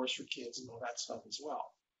divorce and divorce for kids and all that stuff as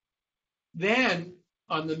well. Then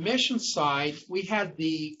on the mission side, we had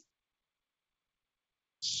the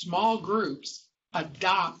small groups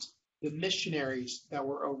adopt the missionaries that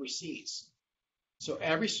were overseas. So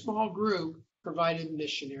every small group provided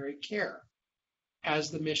missionary care.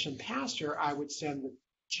 As the mission pastor, I would send the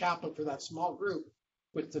chaplain for that small group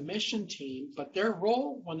with the mission team, but their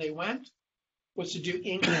role when they went was to do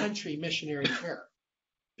in-country missionary care.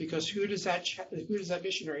 because who does that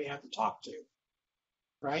missionary have to talk to,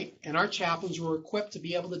 right? And our chaplains were equipped to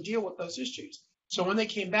be able to deal with those issues. So when they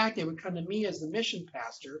came back, they would come to me as the mission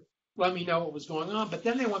pastor, let me know what was going on. But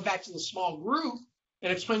then they went back to the small group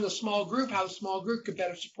and explained to the small group how the small group could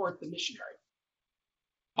better support the missionary.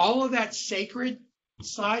 All of that sacred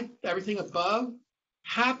side, everything above,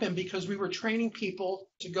 happened because we were training people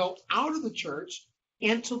to go out of the church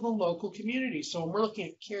into the local community. So when we're looking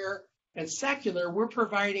at care and secular, we're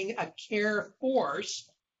providing a care force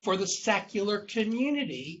for the secular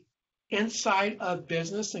community inside of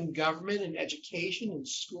business and government and education and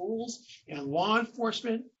schools and law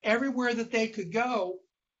enforcement. Everywhere that they could go,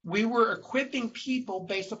 we were equipping people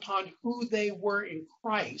based upon who they were in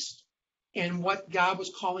Christ and what God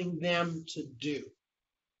was calling them to do.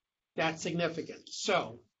 That's significant.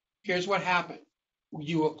 So here's what happened.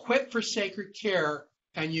 You equip for sacred care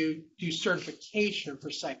and you do certification for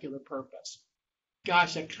secular purpose.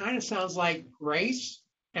 Gosh, that kind of sounds like Grace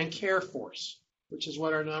and Care Force, which is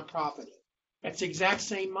what our nonprofit is. It's the exact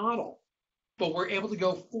same model, but we're able to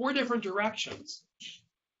go 4 different directions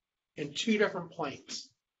in 2 different planes.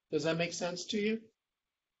 Does that make sense to you?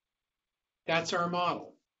 That's our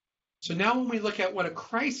model. So now when we look at what a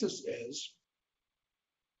crisis is,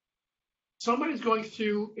 somebody's going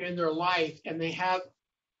through in their life and they have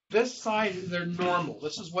this side of their normal.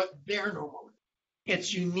 This is what their normal is.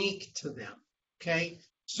 It's unique to them, okay?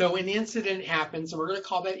 So an incident happens, and we're going to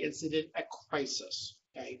call that incident a crisis,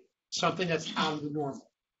 okay? Something that's out of the normal.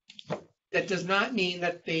 That does not mean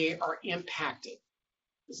that they are impacted.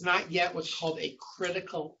 It's not yet what's called a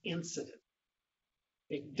critical incident.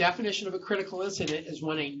 The definition of a critical incident is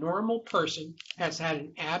when a normal person has had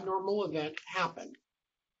an abnormal event happen,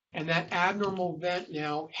 and that abnormal event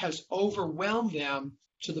now has overwhelmed them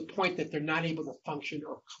to the point that they're not able to function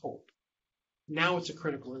or cope. Now it's a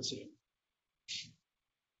critical incident.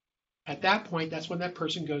 At that point, that's when that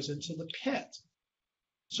person goes into the pit.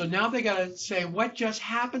 So now they got to say, what just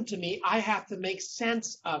happened to me? I have to make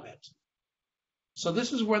sense of it. So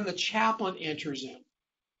this is when the chaplain enters in.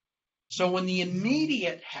 So when the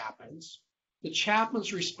immediate happens, the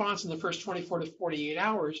chaplain's response in the first 24 to 48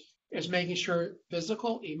 hours is making sure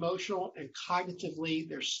physical, emotional, and cognitively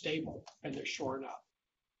they're stable and they're shored up.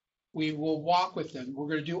 We will walk with them. We're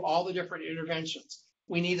going to do all the different interventions.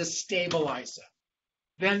 We need to stabilize them.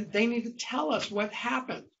 Then they need to tell us what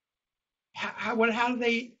happened. How do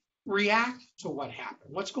they react to what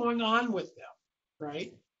happened? What's going on with them,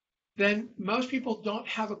 right? Then most people don't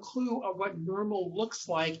have a clue of what normal looks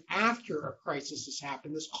like after a crisis has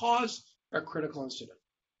happened. This caused a critical incident.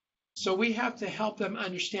 So we have to help them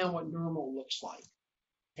understand what normal looks like,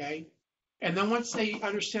 okay? And then once they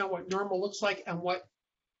understand what normal looks like and what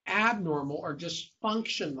abnormal or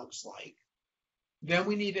dysfunction looks like, then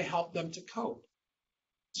we need to help them to cope.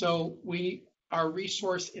 So we are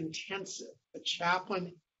resource intensive. The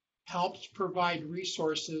chaplain helps provide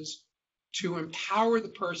resources to empower the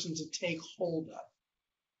person to take hold of,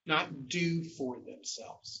 not do for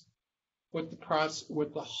themselves, with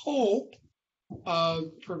the hope of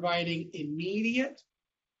providing immediate,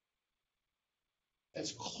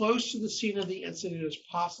 as close to the scene of the incident as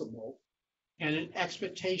possible, and an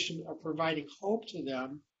expectation of providing hope to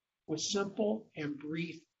them with simple and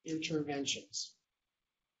brief interventions.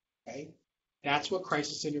 Okay? That's what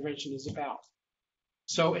crisis intervention is about.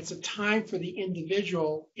 So it's a time for the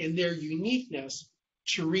individual in their uniqueness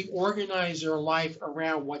to reorganize their life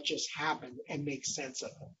around what just happened and make sense of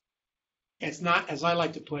it. It's not, as I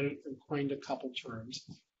like to put it, and coined a couple terms,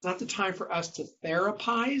 it's not the time for us to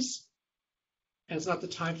therapize, and it's not the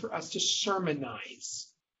time for us to sermonize,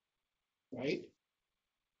 right?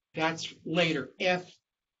 That's later, if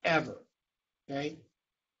ever, okay?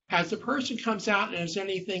 As the person comes out and is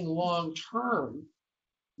anything long-term,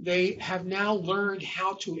 they have now learned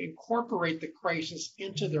how to incorporate the crisis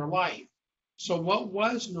into their life. So what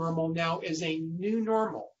was normal now is a new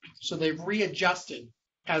normal. So they've readjusted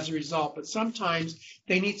as a result, but sometimes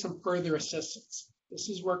they need some further assistance. This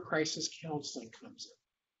is where crisis counseling comes in.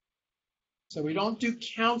 So we don't do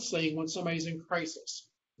counseling when somebody's in crisis.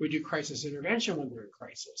 We do crisis intervention when they're in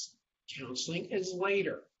crisis. Counseling is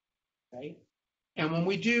later, okay? And when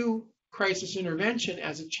we do crisis intervention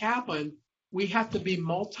as a chaplain, we have to be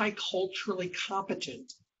multiculturally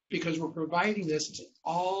competent because we're providing this to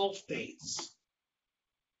all faiths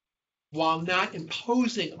while not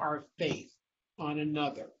imposing our faith on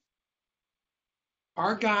another.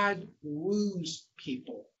 Our God woos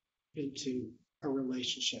people into a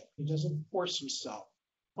relationship. He doesn't force himself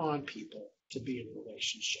on people to be in a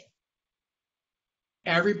relationship.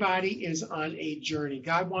 Everybody is on a journey.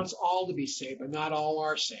 God wants all to be saved, but not all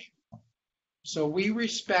are saved. So we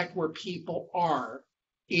respect where people are,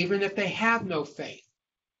 even if they have no faith.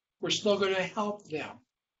 We're still going to help them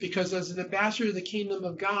because as an ambassador of the kingdom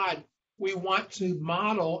of God, we want to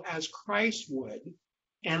model as Christ would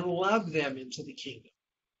and love them into the kingdom.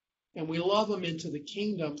 And we love them into the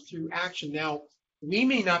kingdom through action. Now, we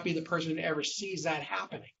may not be the person that ever sees that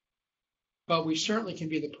happening, but we certainly can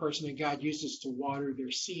be the person that God uses to water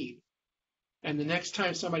their seed. And the next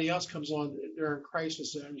time somebody else comes on, they're in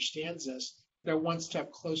crisis and understands this, they're one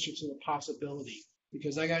step closer to the possibility.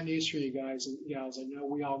 Because I got news for you guys and gals. I know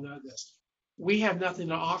we all know this. We have nothing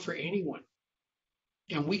to offer anyone.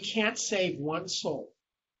 And we can't save one soul.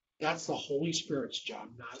 That's the Holy Spirit's job,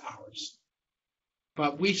 not ours.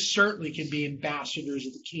 But we certainly can be ambassadors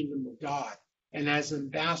of the kingdom of God. And as an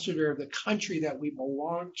ambassador of the country that we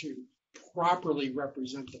belong to, properly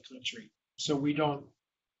represent the country. So we don't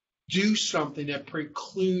do something that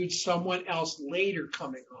precludes someone else later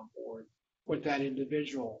coming on board with that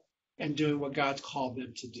individual and doing what God's called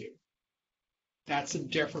them to do. That's a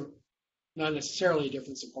different, not necessarily a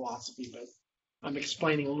difference in philosophy, but I'm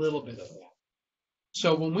explaining a little bit of that.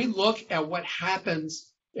 So when we look at what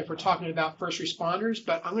happens if we're talking about first responders,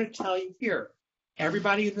 but I'm going to tell you here,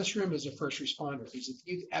 everybody in this room is a first responder. Because if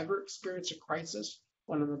you've ever experienced a crisis,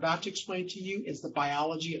 what I'm about to explain to you is the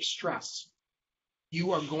biology of stress.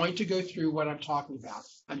 You are going to go through what I'm talking about.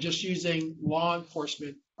 I'm just using law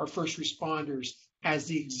enforcement or first responders as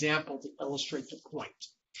the example to illustrate the point.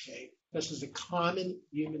 Okay, this is a common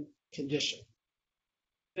human condition.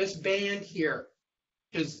 This band here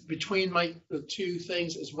is between the two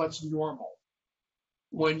things is what's normal.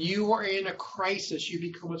 When you are in a crisis, you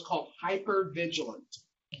become what's called hypervigilant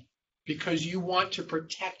because you want to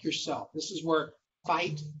protect yourself. This is where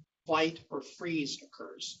fight, flight, or freeze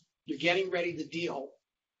occurs. You're getting ready to deal.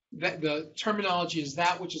 The terminology is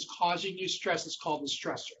that which is causing you stress is called the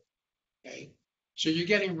stressor. Okay, so you're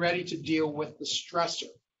getting ready to deal with the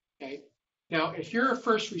stressor. Okay, now if you're a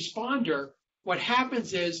first responder, what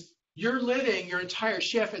happens is you're living your entire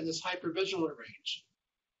shift in this hypervigilant range.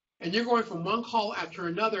 And you're going from one call after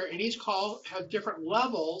another, and each call has different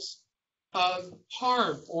levels of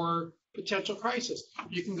harm or potential crisis.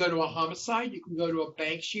 You can go to a homicide, you can go to a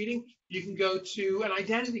bank shooting, you can go to an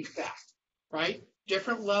identity theft, right?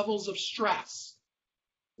 Different levels of stress.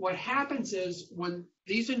 What happens is when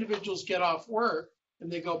these individuals get off work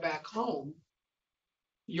and they go back home,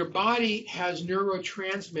 your body has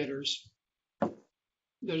neurotransmitters.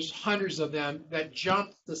 There's hundreds of them that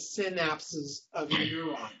jump the synapses of your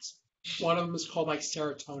neurons. One of them is called like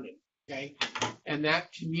serotonin, okay? And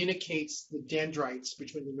that communicates the dendrites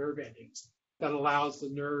between the nerve endings that allows the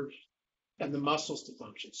nerve and the muscles to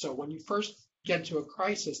function. So when you first get into a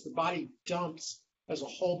crisis, the body dumps, there's a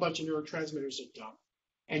whole bunch of neurotransmitters that dump.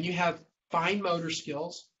 And you have fine motor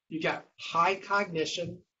skills, you got high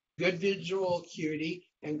cognition, good visual acuity,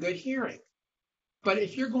 and good hearing. But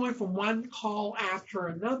if you're going from one call after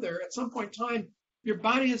another, at some point in time, your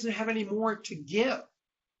body doesn't have any more to give.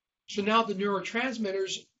 So now the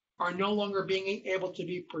neurotransmitters are no longer being able to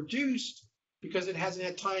be produced because it hasn't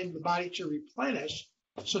had time, the body to replenish.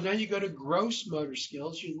 So now you go to gross motor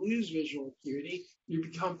skills, you lose visual acuity, you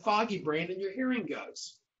become foggy brain, and your hearing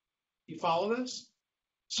goes. You follow this?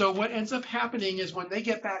 So what ends up happening is when they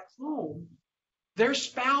get back home, their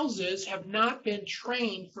spouses have not been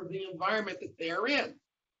trained for the environment that they're in.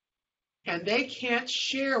 And they can't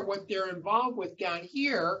share what they're involved with down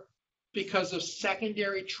here because of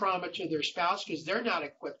secondary trauma to their spouse because they're not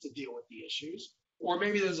equipped to deal with the issues. Or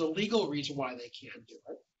maybe there's a legal reason why they can't do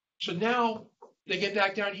it. So now they get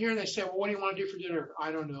back down here and they say, well, what do you want to do for dinner?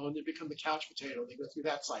 I don't know. And they become the couch potato. They go through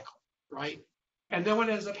that cycle, right? And then what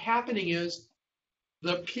ends up happening is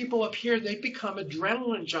the people up here, they become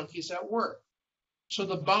adrenaline junkies at work. So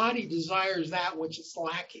the body desires that which it's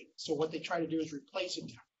lacking. So what they try to do is replace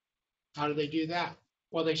it. How do they do that?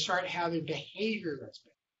 Well, they start having behavior that's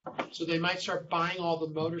bad. So they might start buying all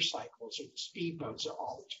the motorcycles or the speedboats or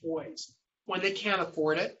all the toys when they can't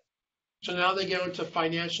afford it. So now they get into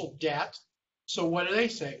financial debt. So what do they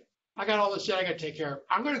say? I got all this debt I got to take care of.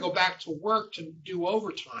 I'm going to go back to work to do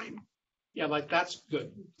overtime. Yeah, like that's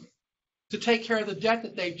good. To take care of the debt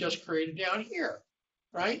that they've just created down here,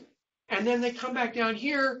 right? And then they come back down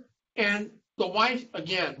here and the wife,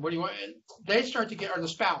 again, what do you want? They start to get, or the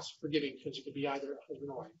spouse, forgive me, because it could be either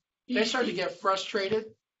husband or wife. They start to get frustrated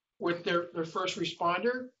with their first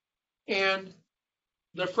responder. And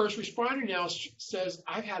the first responder now says,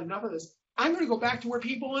 I've had enough of this. I'm going to go back to where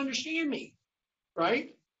people understand me,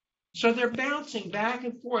 right? So they're bouncing back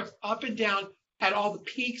and forth, up and down at all the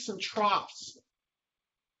peaks and troughs.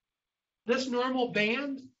 This normal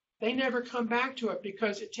band they never come back to it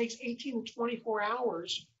because it takes 18 to 24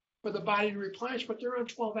 hours for the body to replenish, but they're on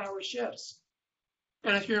 12-hour shifts.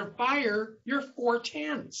 And if you're on fire, you're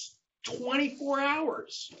 410s, 24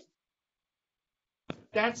 hours.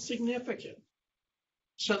 That's significant.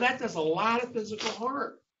 So that does a lot of physical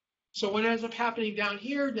harm. So what ends up happening down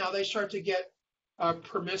here, now they start to get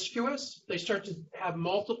promiscuous. They start to have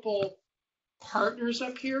multiple partners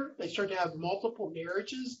up here. They start to have multiple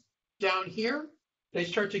marriages down here. They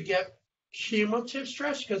start to get cumulative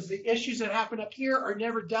stress because the issues that happen up here are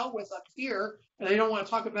never dealt with up here, and they don't want to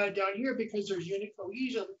talk about it down here because there's unit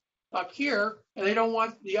cohesion up here, and they don't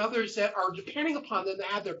want the others that are depending upon them to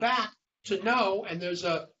have their back to know, and there's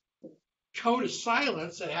a code of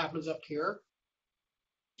silence that happens up here.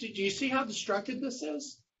 Do you see how destructive this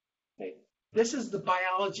is? Okay. This is the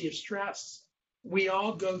biology of stress. We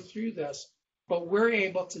all go through this, but we're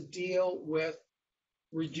able to deal with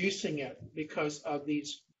reducing it because of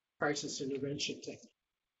these crisis intervention techniques.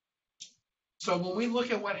 So when we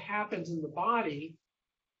look at what happens in the body,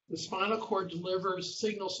 the spinal cord delivers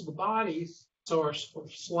signals to the body. So our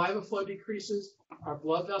saliva flow decreases, our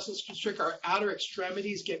blood vessels constrict, our outer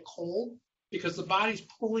extremities get cold because the body's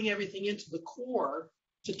pulling everything into the core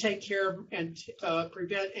to take care of and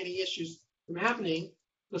prevent any issues from happening.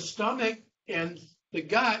 The stomach and the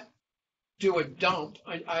gut do a dump.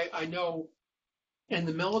 I know in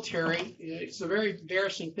the military, it's a very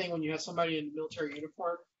embarrassing thing when you have somebody in military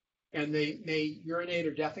uniform and they urinate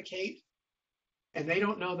or defecate, and they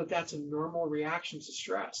don't know that that's a normal reaction to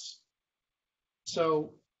stress.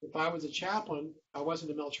 So if I was a chaplain, I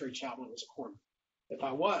wasn't a military chaplain, I was a corpsman. If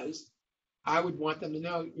I was, I would want them to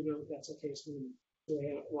know, that's okay, so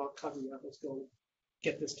I'll cover you up, let's go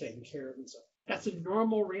get this taken care of and stuff. That's a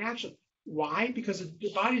normal reaction. Why? Because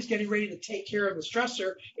the body's getting ready to take care of the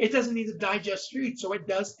stressor. It doesn't need to digest food, so it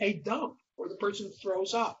does a dump, or the person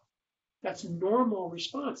throws up. That's normal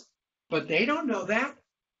response. But they don't know that.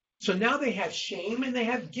 So now they have shame and they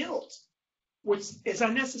have guilt, which is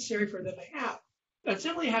unnecessary for them to have. And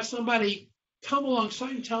simply have somebody come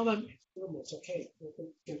alongside and tell them, it's okay, we're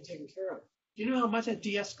going to get taken care of. Do you know how much that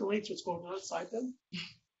de-escalates what's going on inside them?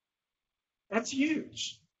 That's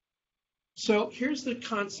huge. So here's the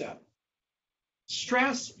concept.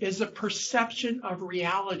 Stress is a perception of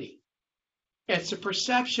reality. It's a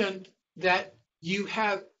perception that you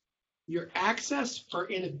have your access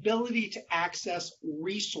or inability to access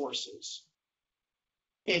resources.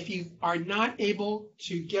 If you are not able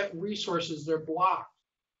to get resources, they're blocked.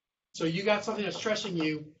 So you got something that's stressing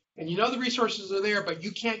you, and you know the resources are there, but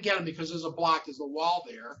you can't get them because there's a block, there's a wall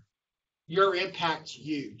there. Your impact's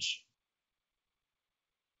huge.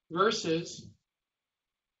 Versus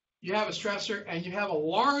you have a stressor and you have a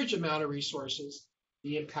large amount of resources,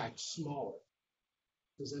 the impact's smaller.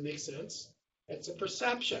 Does that make sense? It's a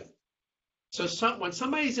perception. So when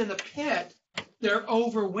somebody's in the pit, they're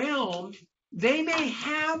overwhelmed. They may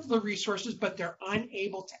have the resources, but they're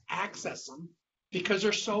unable to access them because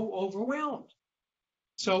they're so overwhelmed.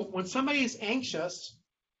 So when somebody is anxious,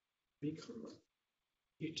 be calm.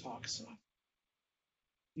 You talk soft.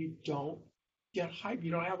 You don't get hype.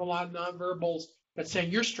 You don't have a lot of nonverbals that's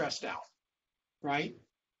saying you're stressed out, right?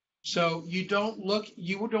 So you don't want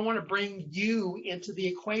to bring you into the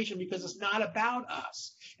equation because it's not about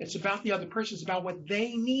us. It's about the other person. It's about what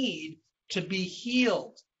they need to be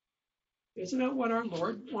healed. Isn't that what our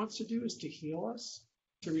Lord wants to do, is to heal us,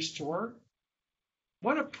 to restore?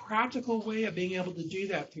 What a practical way of being able to do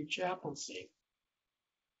that through chaplaincy.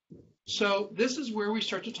 So this is where we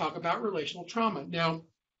start to talk about relational trauma. Now,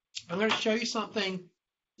 I'm going to show you something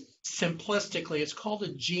simplistically. It's called a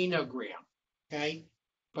genogram, okay?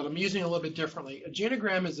 But I'm using it a little bit differently. A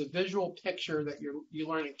genogram is a visual picture that you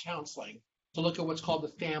learn in counseling to look at what's called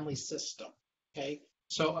the family system, okay?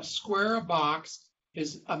 So a square, a box,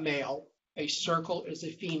 is a male. A circle is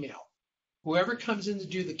a female. Whoever comes in to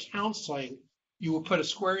do the counseling, you will put a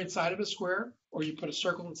square inside of a square, or you put a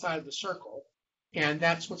circle inside of the circle, and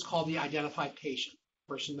that's what's called the identified patient,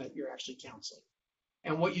 person that you're actually counseling.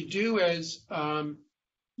 And what you do is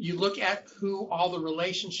you look at who all the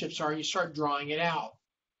relationships are, and you start drawing it out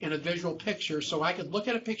in a visual picture. So I could look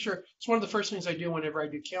at a picture. It's one of the first things I do whenever I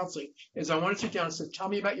do counseling, is I want to sit down and say, tell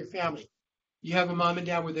me about your family. You have a mom and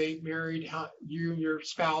dad, were they married? How, you and your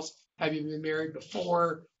spouse, have you been married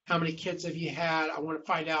before? How many kids have you had? I want to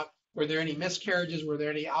find out, were there any miscarriages? Were there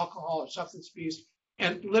any alcohol or substance abuse?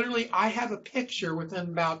 And literally, I have a picture within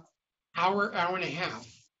about hour and a half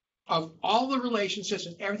of all the relationships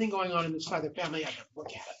and everything going on inside the family. I can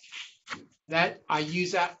look at it. I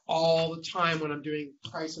use that all the time when I'm doing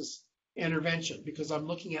crisis intervention, because I'm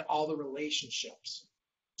looking at all the relationships.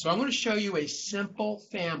 So I'm going to show you a simple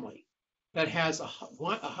family that has a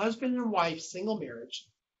husband and wife, single marriage,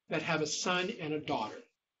 that have a son and a daughter.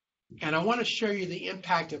 And I want to show you the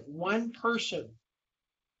impact of one person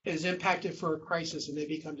is impacted for a crisis and they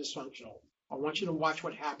become dysfunctional. I want you to watch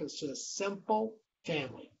what happens to a simple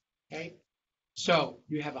family. Okay? So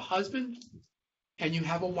you have a husband and you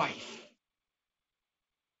have a wife.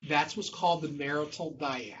 That's what's called the marital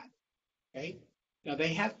dyad. Okay? Now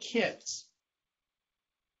they have kids.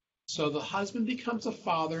 So the husband becomes a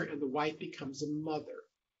father and the wife becomes a mother.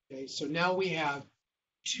 Okay? So now we have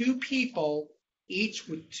two people, each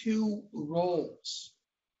with two roles.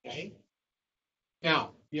 Okay?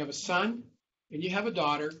 Now, you have a son and you have a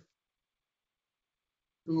daughter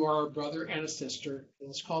who are a brother and a sister, and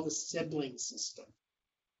it's called the sibling system.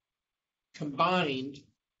 Combined,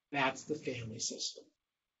 that's the family system.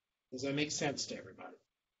 Does that make sense to everybody?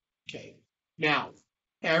 Okay. Now,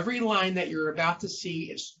 every line that you're about to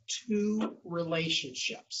see is two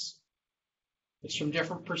relationships. It's from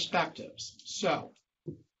different perspectives. So,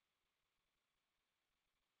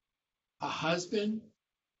 a husband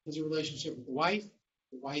has a relationship with the wife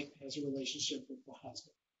has a relationship with the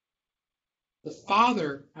husband. The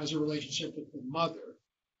father has a relationship with the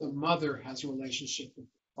mother has a relationship with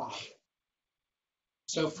the father.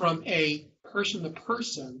 So from a person to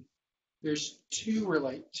person, there's two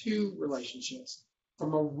relationships.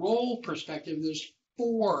 From a role perspective, there's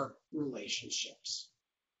 4 relationships.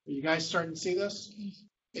 Are you guys starting to see this?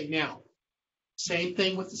 Okay, now, same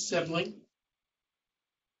thing with the sibling.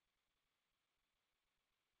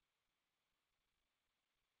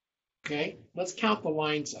 Okay, let's count the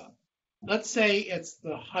lines up. Let's say it's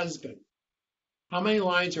the husband. How many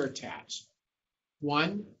lines are attached?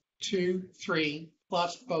 1, 2, 3,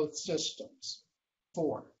 plus both systems.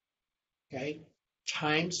 4. Okay,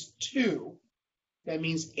 times 2. That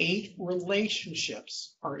means 8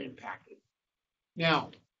 relationships are impacted.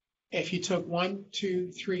 Now, if you took 1,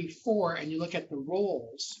 2, 3, 4, and you look at the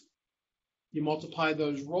roles, you multiply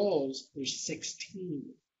those roles, there's 16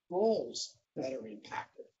 roles that are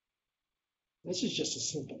impacted. This is just a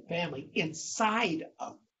simple family inside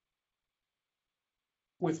of,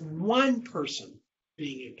 with one person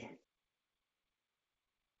being impacted.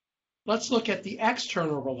 Let's look at the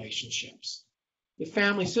external relationships. The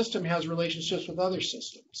family system has relationships with other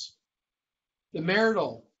systems. The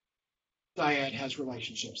marital dyad has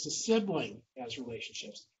relationships. The sibling has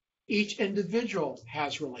relationships. Each individual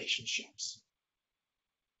has relationships.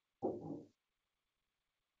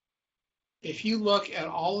 If you look at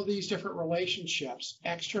all of these different relationships,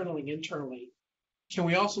 externally and internally, can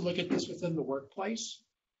we also look at this within the workplace?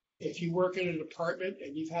 If you work in a department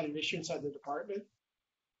and you've had an issue inside the department,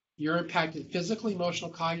 you're impacted physically,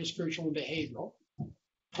 emotional, cognitive, spiritual, and behavioral.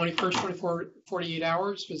 21st, 24, 48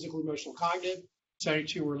 hours, physical, emotional, cognitive.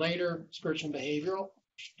 72 or later, spiritual and behavioral.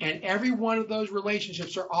 And every one of those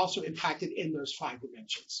relationships are also impacted in those 5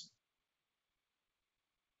 dimensions.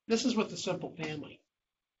 This is with the simple family.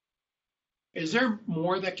 Is there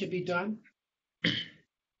more that could be done?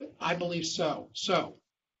 I believe so. So,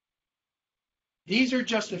 these are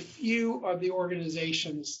just a few of the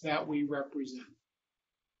organizations that we represent.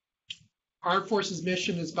 Armed Forces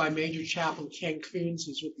Mission is by Major Chaplain Ken Coons,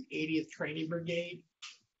 who's with the 80th Training Brigade.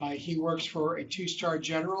 He works for a 2-star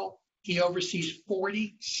general. He oversees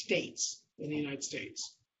 40 states in the United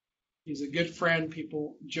States. He's a good friend.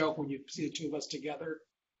 People joke when you see the two of us together.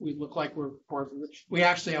 We look like we're born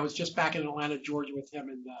from I was just back in Atlanta, Georgia with him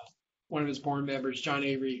and one of his board members, John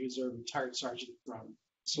Avery, who's a retired sergeant from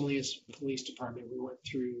Salinas Police Department. We went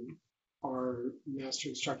through our master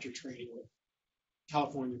instructor training with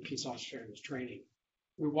California Peace Officers Training.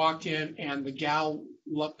 We walked in and the gal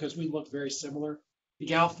looked, because we looked very similar, the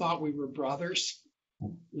gal thought we were brothers,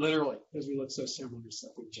 literally, because we look so similar. So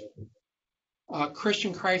we joke.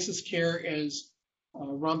 Christian Crisis Care is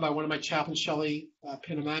run by one of my chaplains, Shelley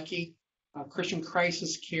Pinamaki. Christian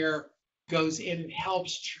Crisis Care goes in and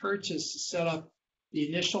helps churches to set up the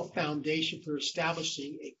initial foundation for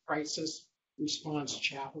establishing a crisis response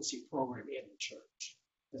chaplaincy program in the church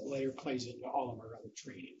that later plays into all of our other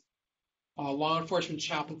training. Law Enforcement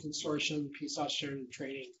Chaplain Consortium, Peace Officer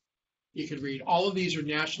Training. You could read. All of these are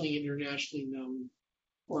nationally and internationally known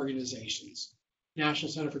organizations. National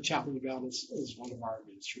Center for Chaplain Development is one of our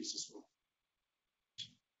ministries as well.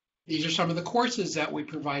 These are some of the courses that we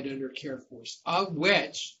provide under CareForce, of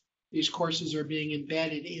which these courses are being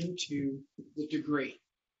embedded into the degree.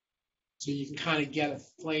 So you can kind of get a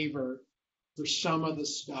flavor for some of the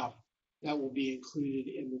stuff that will be included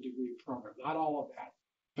in the degree program. Not all of that,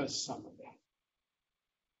 but some of that.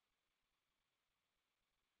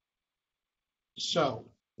 So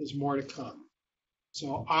there's more to come.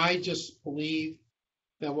 So I just believe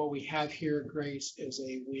that what we have here at Grace is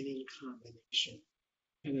a winning combination.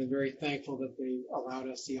 And I'm very thankful that they allowed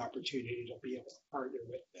us the opportunity to be able to partner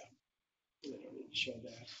with them. And I need to show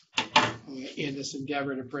that in this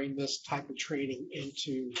endeavor to bring this type of training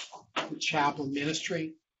into the chaplain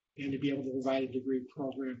ministry and to be able to provide a degree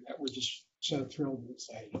program that we're just so thrilled and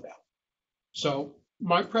excited about. So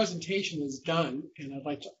my presentation is done, and I'd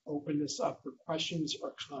like to open this up for questions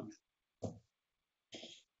or comments.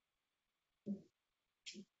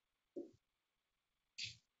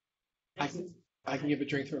 I can give a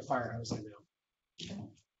drink to a fire hose, I know.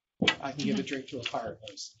 I can give a drink to a fire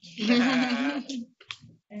hose.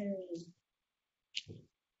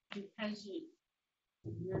 Because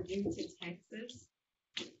you're due to Texas,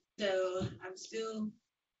 so I'm still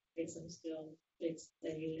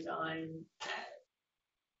fixated on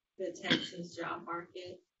the Texas job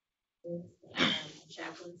market with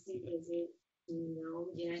chaplaincy. Do you know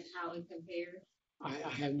yet how it compares? I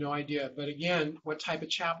have no idea, but again, what type of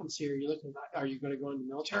chaplaincy are you looking at? Are you going to go into the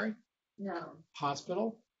military? No.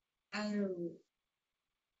 Hospital?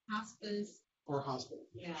 Hospice. Or hospital?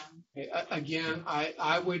 Yeah. Okay, again,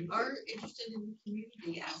 I would. Are interested in the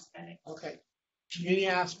community aspect. Okay. Community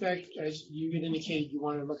aspect, as you had indicated, you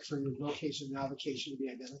want to look for your vocation and avocation to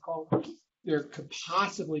be identical. There could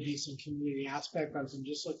possibly be some community aspect, but if I'm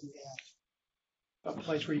just looking at a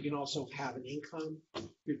place where you can also have an income,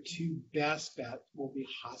 your two best bet will be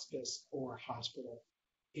hospice or hospital.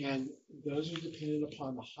 And those are dependent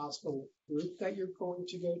upon the hospital group that you're going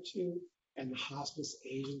to go to and the hospice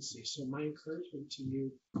agency. So my encouragement to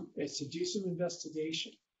you is to do some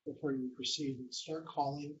investigation before you proceed and start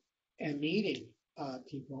calling and meeting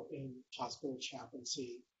people in hospital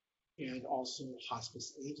chaplaincy and also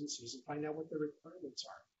hospice agencies and find out what the requirements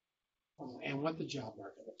are and what the job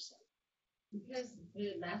market looks like. Because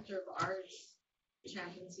the Master of Arts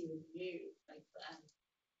chaplaincy was new, like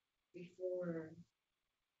before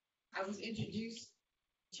I was introduced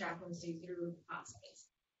to chaplaincy through hospice,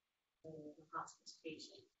 the hospice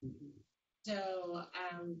patient. Mm-hmm. So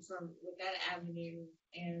from with that avenue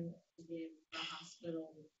and again the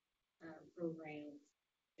hospital program,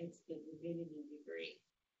 it's the divinity degree.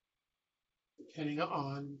 Depending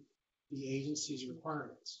on the agency's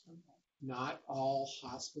requirements. Okay. Not all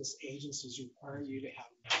hospice agencies require you to have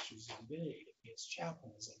a master's in divinity to be a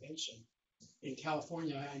chaplain, as I mentioned. In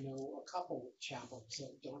California, I know a couple of chaplains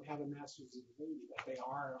that don't have a master's in divinity, but they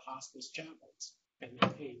are hospice chaplains, and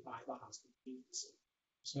they're paid by the hospice agency.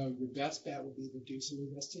 So your best bet would be to do some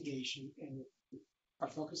investigation, and if you are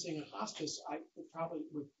focusing on hospice, I would probably,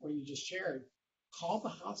 with what you just shared, call the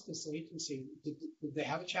hospice agency. Did they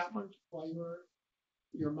have a chaplain while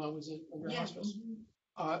your mom was under hospice? Mm-hmm.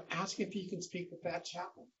 Ask if you can speak with that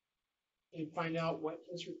chaplain and find out what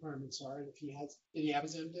his requirements are. And if did he have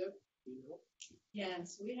his MDiv? You know?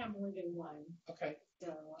 Yes, we have more than one. Okay.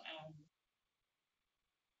 So,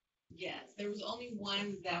 yes, there was only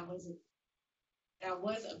one that was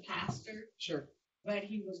a pastor. Sure. But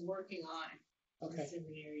he was working on a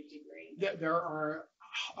seminary degree. There are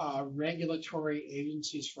regulatory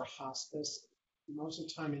agencies for hospice most of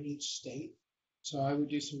the time in each state. So I would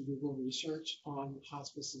do some Google research on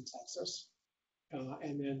hospice in Texas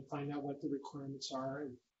and then find out what the requirements are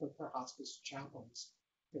and look for hospice chaplains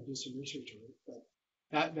and do some research on it.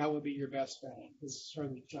 But that would be your best bet. Because sort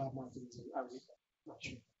of the job market is not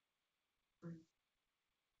sure.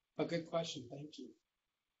 A good question. Thank you.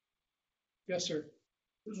 Yes, sir.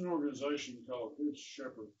 There's an organization called Good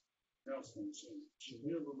Shepherd Counseling Center. Have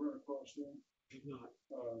you ever run across them? I have not.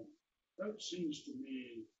 That seems to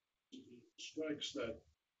me strikes that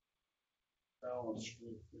balance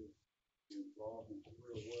with the involvement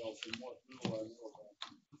real well from what little I know about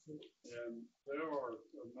them. And there are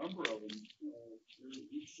a number of them here in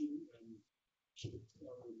Houston and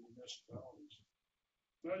other municipalities.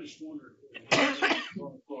 And I just wondered if you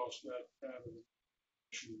run across that kind of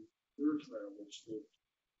issue in your travels that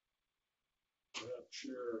perhaps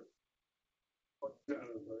share what kind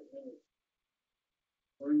of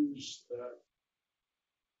brings that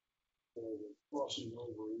crossing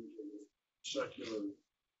over into the secular.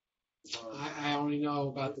 I only know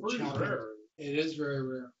about the chaplain. It is very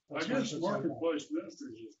rare. That's I guess Marketplace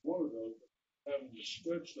Ministries is one of those that having to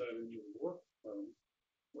stretch that into the work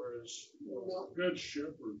whereas Good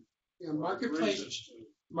Shepherd. Yeah,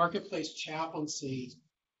 Marketplace chaplaincy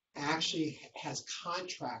actually has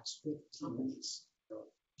contracts with companies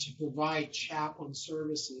to provide chaplain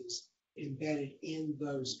services embedded in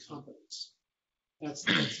those companies. That's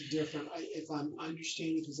different. If I'm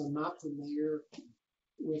understanding, because I'm not familiar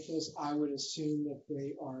with this, I would assume that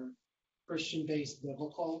they are Christian-based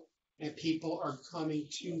biblical, and people are coming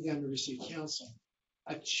to them to receive counseling.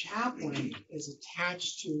 A chaplain is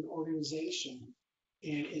attached to an organization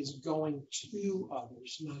and is going to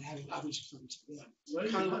others, not having others come to them.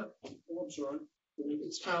 Kind of, I'm sorry.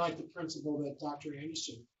 it's kind of like the principle that Dr.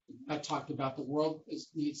 Anderson had talked about. The world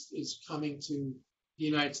is coming to the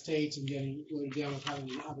United States and getting loaded down with having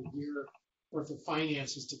another year worth of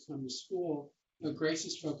finances to come to school. But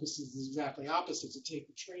Grace's focus is exactly opposite, to take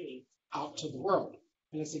the training out to the world.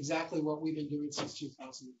 And that's exactly what we've been doing since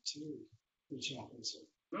 2002 with chaplaincy.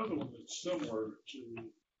 Another one that's similar to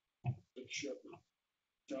the Shepherd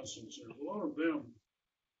Counseling Center. A lot of them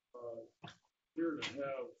appear to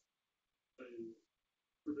have a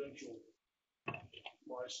credential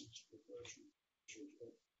licensed professional.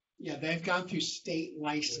 Yeah, they've gone through state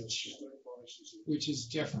licensure, which is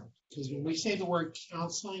different. Because when we say the word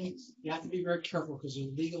counseling, you have to be very careful because there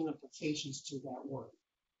are legal implications to that word.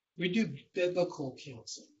 We do biblical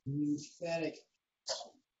counseling, nuthetic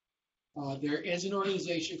counseling. There is an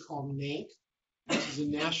organization called NAIC, which is the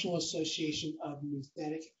National Association of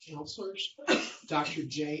Nuthetic Counselors. Dr.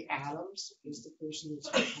 Jay Adams is the person that's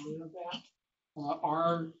component of that.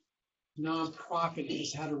 Our nonprofit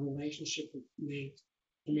has had a relationship with NAIC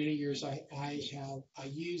for many years. I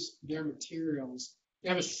use their materials. They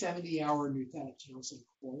have a 70-hour nuthetic counseling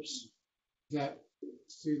course that,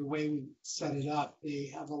 through the way we set it up,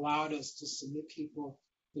 they have allowed us to submit people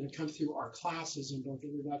that have come through our classes in both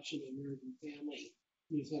introduction and marriage and family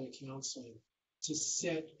nuthetic counseling to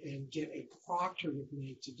sit and get a proctor with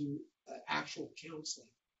NAIC to do actual counseling.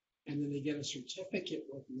 And then they get a certificate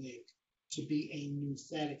with NAIC to be a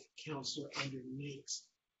nuthetic counselor under NAIC's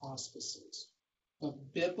auspices.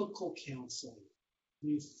 But biblical counseling,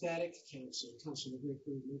 nuthetic counseling, counseling of Greek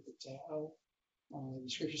word nutheteo, the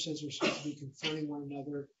scripture says we're supposed to be confronting one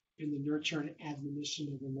another in the nurture and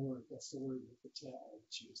admonition of the Lord. That's the word nutheteo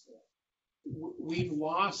that's used there. We've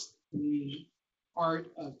lost the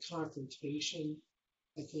art of confrontation,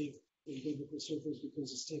 I think, in biblical circles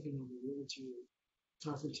because it's taken on the reality.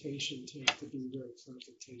 Confrontation tends to be very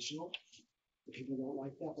confrontational. People don't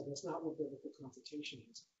like that, but that's not what biblical confrontation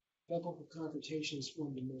is. Biblical confrontation is one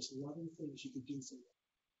of the most loving things you could do for them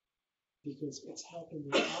because it's helping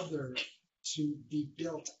the other to be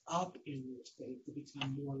built up in their faith, to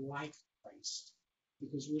become more like Christ.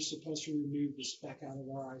 Because we're supposed to remove the speck out of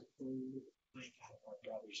our eyes before we remove the plank out of our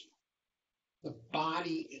brother's eye. The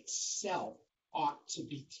body itself ought to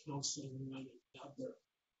be counseling one another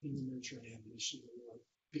in the nurture and admonition of the Lord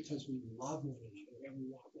because we love one another and we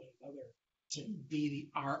want one another to be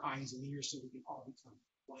our eyes and ears so we can all become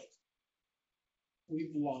like.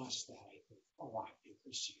 We've lost that, I think, a lot in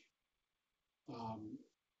Christianity.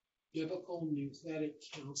 Biblical nuthetic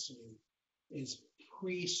counseling is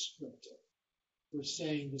prescriptive. We're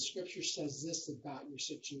saying the scripture says this about your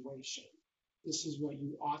situation. This is what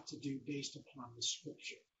you ought to do based upon the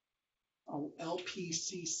scripture.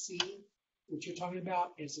 LPCC, what you're talking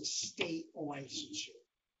about, is a state licensure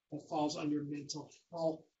that falls under mental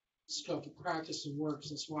health scope of practice and works.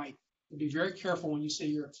 That's why be very careful when you say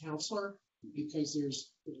you're a counselor because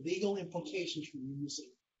there's legal implications for using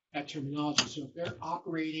that terminology. So if they're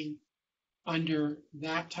operating under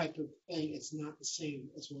that type of thing, it's not the same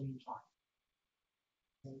as when you're talking.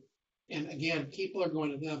 Okay? And again, people are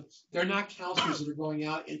going to them. They're not counselors that are going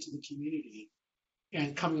out into the community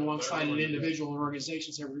and coming alongside an individual or organization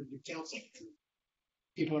and saying we're going to do counseling.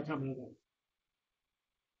 People are coming to them.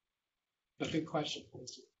 A good question.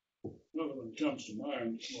 Another one comes to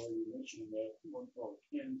mind while you mentioned that, one called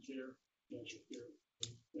cancer care,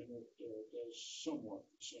 and it does somewhat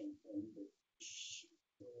the same thing, but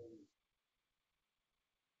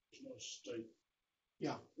there's no state.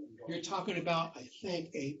 Yeah, you're talking about, I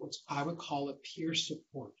think, what I would call a peer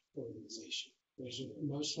support organization. Those are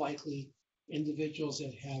most likely individuals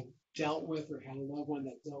that have dealt with or had a loved one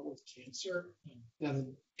that dealt with cancer that have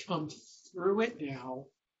come through it now.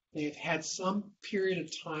 They've had some period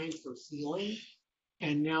of time for healing,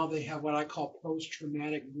 and now they have what I call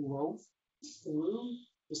post-traumatic growth through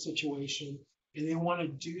the situation, and they want to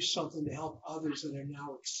do something to help others that are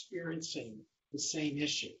now experiencing the same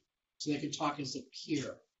issue, so they can talk as a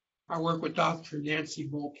peer. I work with Dr. Nancy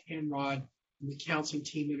Volk-Penrod and the Counseling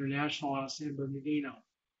Team International out of San Bernardino.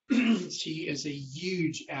 She is a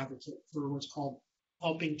huge advocate for what's called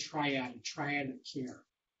helping triad of care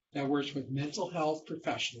that works with mental health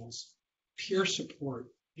professionals, peer support,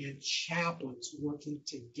 and chaplains working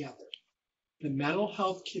together. The mental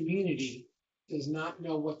health community does not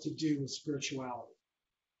know what to do with spirituality.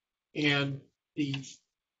 And the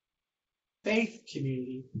faith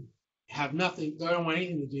community have nothing, they don't want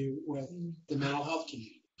anything to do with the mental health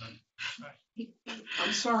community.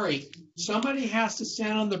 I'm sorry. Somebody has to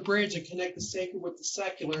stand on the bridge and connect the sacred with the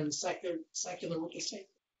secular and the secular with the sacred.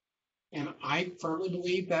 And I firmly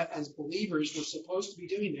believe that as believers, we're supposed to be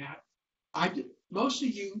doing that. Most of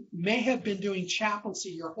you may have been doing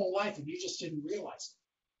chaplaincy your whole life and you just didn't realize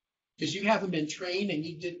it because you haven't been trained and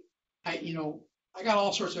you did. I got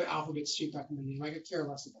all sorts of alphabet soup back in the name. I could care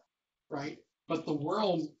less about it, right? But the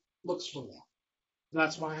world looks for that.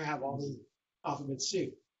 That's why I have all the alphabet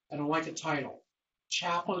soup. I don't like a title.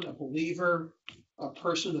 Chaplain, a believer, a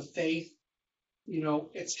person of faith.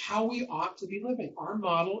 It's how we ought to be living. Our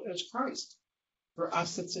model is Christ for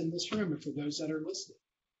us that's in this room and for those that are listening.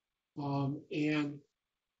 And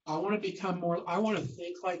I want to become more, I want to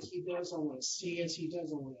think like he does. I want to see as he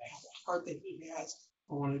does. I want to have the heart that he has.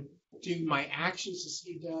 I want to do my actions as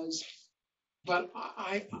he does. But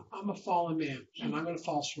I'm a fallen man and I'm going to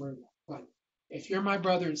fall short of that. But if you're my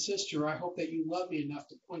brother and sister, I hope that you love me enough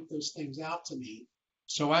to point those things out to me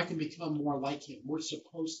so I can become more like him. We're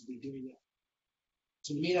supposed to be doing that.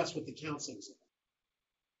 So to me, that's what the counseling is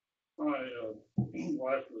about. My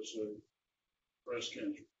wife was a breast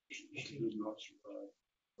cancer patient. She did not survive,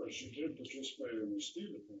 but she did participate in the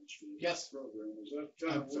Stephen Ministry Yes. program. Is that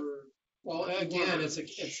kind of where? Well, again, it's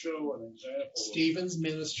show an example. Stephen's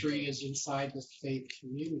ministry is inside the faith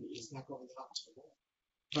community. It's not going out to the world.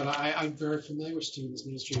 But I'm very familiar with Stephen's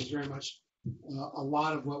ministry. It's very much a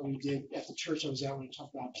lot of what we did at the church I was at when I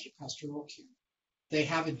talked about pastoral care. They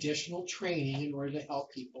have additional training in order to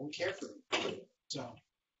help people and care for them. So,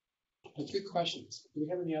 but good questions. Do we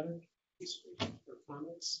have any other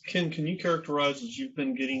comments? Ken, can you characterize as you've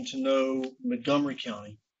been getting to know Montgomery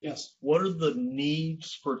County? Yes. What are the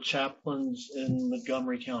needs for chaplains in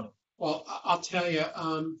Montgomery County? Well, I'll tell you,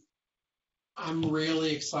 I'm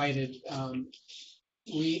really excited. I'm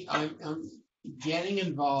getting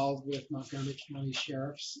involved with Montgomery County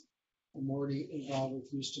Sheriffs. I'm already involved with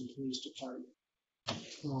Houston Police Department.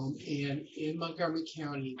 And in Montgomery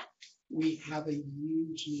County, we have a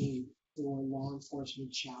huge need for law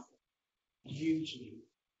enforcement chaplain. Huge need.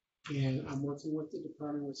 And I'm working with the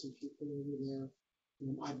department with some people over there,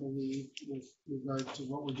 I believe, with regard to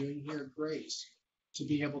what we're doing here at Grace, to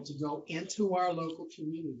be able to go into our local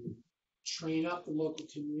community, train up the local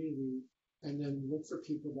community, and then look for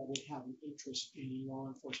people that would have an interest in law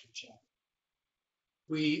enforcement chaplain.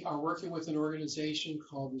 We are working with an organization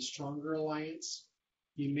called the Stronger Alliance.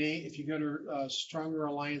 You may, if you go to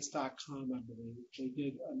strongeralliance.com, I believe, they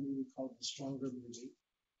did a movie called The Stronger Movie,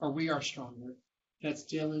 or We Are Stronger, that's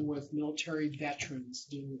dealing with military veterans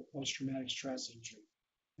dealing with post-traumatic stress injury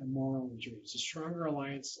and moral injuries. The Stronger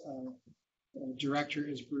Alliance director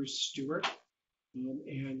is Bruce Stewart,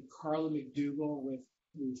 and Carla McDougall with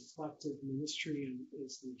Reflective Ministry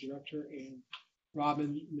is the director, and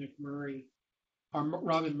Robin Murray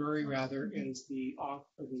is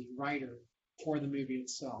the writer for the movie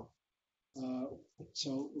itself.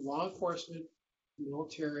 So law enforcement,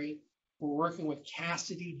 military, we're working with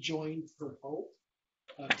Cassidy Join for Hope,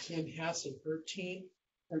 Kim Hess and her team.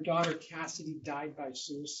 Her daughter Cassidy died by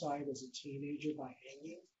suicide as a teenager by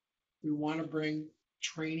hanging. We want to bring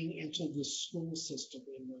training into the school system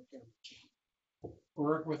in Montgomery County. We're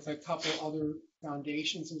working with a couple other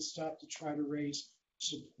foundations and stuff to try to raise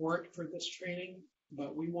support for this training,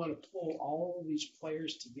 but we want to pull all of these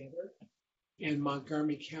players together in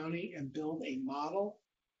Montgomery County and build a model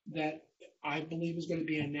that I believe is going to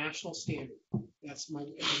be a national standard. If we're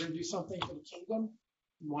going to do something for the kingdom,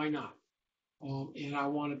 why not? And I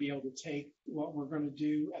want to be able to take what we're going to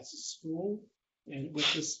do as a school and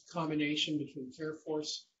with this combination between Care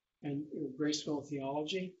Force and Graceville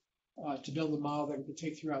Theology to build a model that we can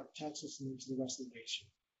take throughout Texas and into the rest of the nation.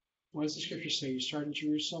 What does the scripture say? You start in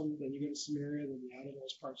Jerusalem, then you go to Samaria, then the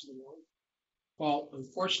outermost parts of the world. Well,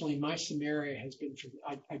 unfortunately, my Samaria has been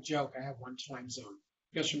I joke, I have one time zone.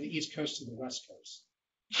 It goes from the East Coast to the West Coast.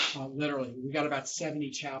 Literally, we got about 70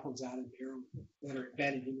 chaplains out of there that are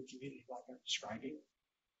embedded in the community, like I'm describing.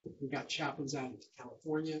 We've got chaplains out in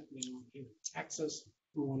California, now here in Texas.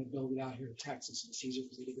 We want to build it out here in Texas. It's easier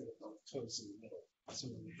for me to go to both coasts in the middle. So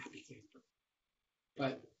I'm a happy camper.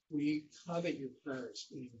 But we covet your prayers.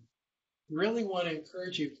 And really want to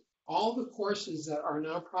encourage you. All the courses that our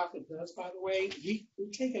nonprofit does, by the way, we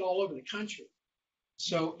take it all over the country.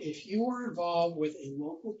 So if you are involved with a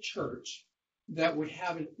local church that would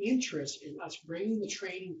have an interest in us bringing the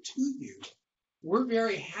training to you, we're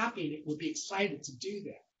very happy and would be excited to do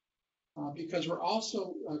that because we're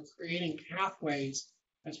also creating pathways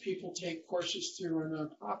as people take courses through our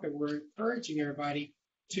nonprofit. We're encouraging everybody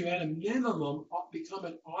to, at a minimum, become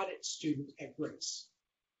an audit student at Grace.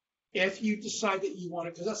 If you decide that you want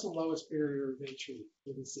to, because that's the lowest barrier of entry,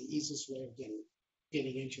 it's the easiest way of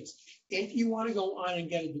getting interest. If you want to go on and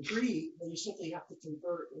get a degree, then you simply have to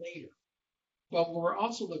convert later. But what we're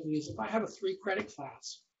also looking is if I have a 3-credit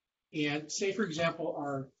class, and say for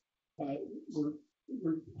example, we're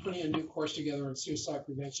putting a new course together on suicide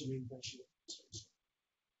prevention and intervention.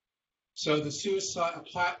 So the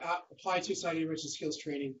applied suicide intervention skills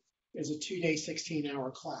training is a 2-day,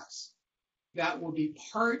 16-hour class. That will be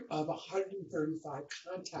part of 135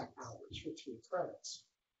 contact hours for 3 credits.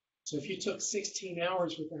 So if you took 16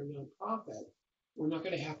 hours with our nonprofit, we're not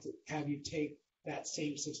going to have you take that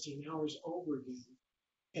same 16 hours over again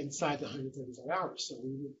inside the 135 hours. So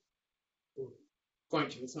we're going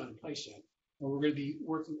to, it's not in place yet, but we're going to be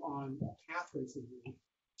working on a pathway for you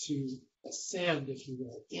to ascend, if you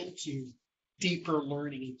will, into deeper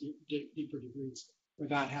learning and deeper degrees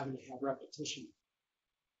without having to have repetition.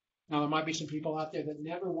 Now, there might be some people out there that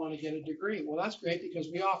never want to get a degree. Well, that's great because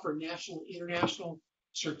we offer national, international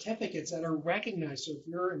certificates that are recognized. So if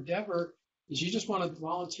your endeavor is you just want to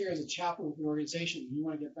volunteer as a chaplain with an organization and you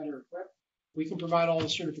want to get better equipped, we can provide all the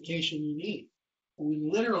certification you need. And we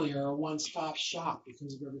literally are a one-stop shop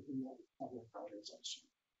because of everything that we cover in our organization.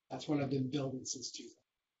 That's what I've been building since 2000.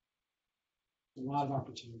 A lot of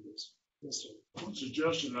opportunities. Yes, sir. One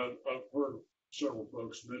suggestion, I've heard several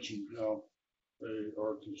folks mention how they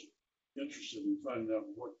are interested in finding out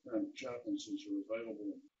what kind of chaplaincies are available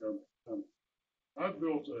in the government. I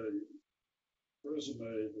built a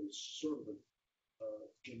resume that's sort of a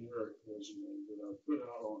generic resume that I put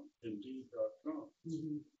out on Indeed.com,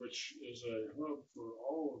 which is a hub for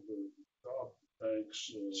all of the job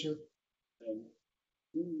banks. Sure. And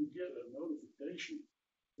when you get a notification,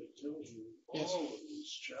 it tells you all of these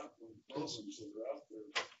chaplain programs that are out there.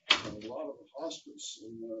 And a lot of the hospice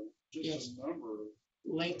and just a number of.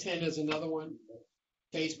 LinkedIn is another one.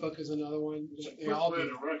 Facebook is another one. It's a They quick all way do.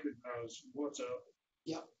 to recognize what's out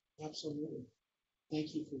there. Yep, absolutely.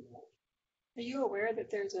 Thank you for that. Are you aware that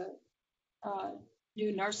there's a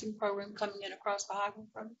new nursing program coming in across the highway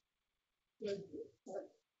from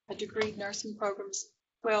a degree nursing programs?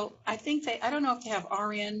 Well, I don't know if they have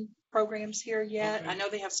RN programs here yet. Okay. I know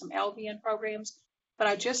they have some LVN programs, but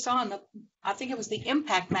I just saw I think it was the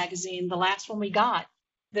Impact magazine, the last one we got,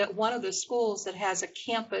 that one of the schools that has a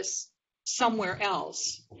campus somewhere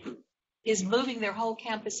else is moving their whole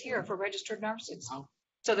campus here for registered nurses. Wow.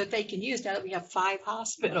 So that they can use, now that we have 5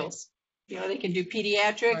 hospitals, they can do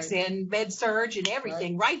pediatrics and med surge and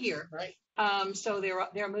everything right here. Right. So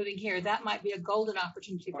they're moving here. That might be a golden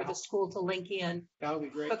opportunity for the school to link in. That would be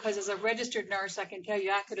great. Because as a registered nurse, I can tell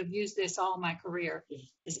you, I could have used this all my career.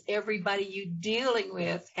 Is everybody you dealing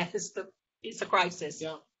with it's a crisis.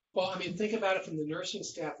 Yeah. Well, I mean, think about it from the nursing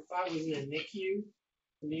staff. If I was in a NICU,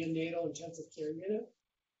 a neonatal intensive care unit,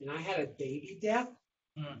 and I had a baby death,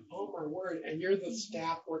 oh my word, and you're the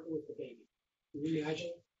staff working with the baby. Can you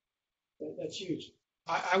imagine? That's huge.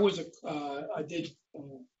 I did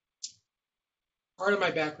part of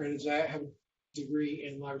my background is I have a degree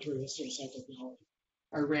in laboratory history and science technology.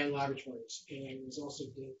 I ran laboratories and I was also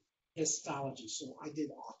did histology, so I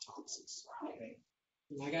did autopsies. Okay,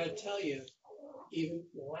 and I got to tell you, even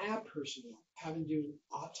lab personnel having to do an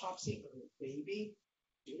autopsy on a baby,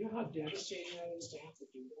 do you know how devastating that is to have to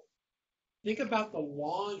do that? Think about the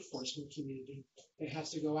law enforcement community that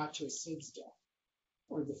has to go out to a SIDS death,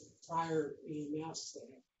 or the fire EMS that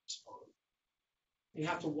have to respond, and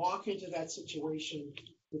have to walk into that situation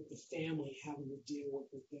with the family having to deal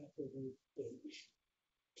with the death of a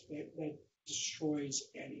baby. That destroys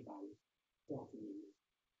anybody walking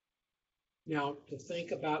in. Now, to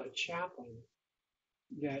think about a chaplain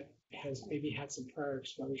that has maybe had some prior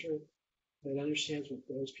exposure, that understands what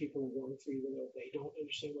those people are going through, even though they don't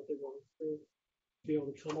understand what they're going through, be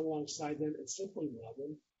able to come alongside them and simply love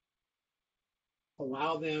them,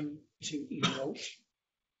 allow them to emote,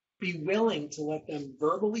 be willing to let them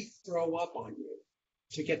verbally throw up on you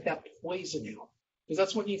to get that poison out. Because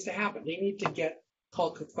that's what needs to happen. They need to get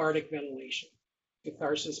called cathartic ventilation.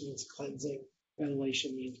 Catharsis means cleansing.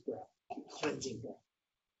 Ventilation means breath, cleansing breath.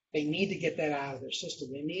 They need to get that out of their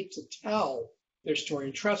system. They need to tell their story.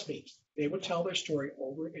 And trust me, they would tell their story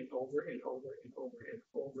over and over and over and over and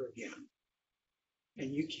over again.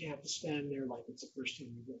 And you can't stand there like it's the first time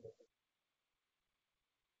you did it.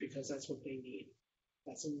 Because that's what they need.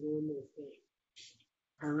 That's a normal thing.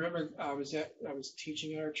 I remember I was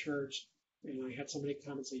teaching at our church, and I had somebody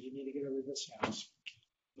come and say, "You need to get over to this house."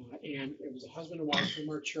 And it was a husband and wife from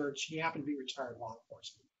our church. He happened to be retired law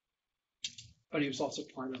enforcement, but he was also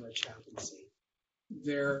part of our chaplaincy.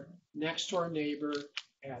 Their next door neighbor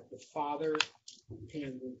had the father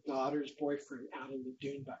and the daughter's boyfriend out in the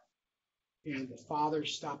dune buggy. and the father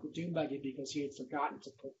stopped the dune buggy because he had forgotten to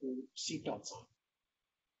put the seatbelts on.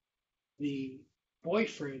 The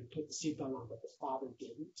boyfriend put the seatbelt on, but the father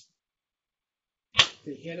didn't.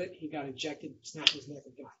 They hit it, he got ejected, snapped his neck,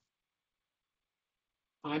 and died.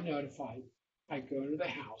 I'm notified. I go to the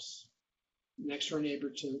house, next door neighbor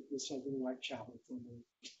to this husband and wife chaplain from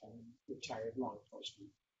retired law enforcement.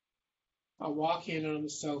 I walk in on the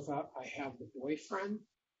sofa. I have the boyfriend.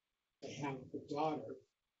 I have the daughter.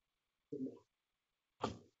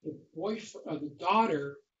 The boyfriend, the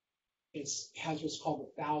daughter has what's called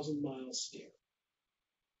a 1,000-mile stare.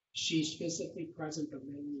 She's physically present, but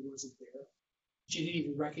mentally wasn't there. She didn't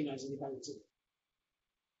even recognize anybody was in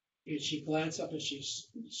there. And she glanced up and she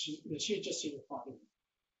had just seen her father.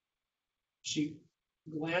 She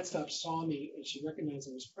glanced up, saw me, and she recognized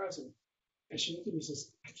I was present. And she looked at me and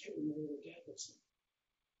says, I can't remember what dad looks like.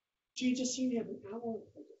 She had just seen him an hour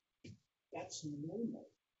ago. That's normal.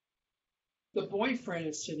 The boyfriend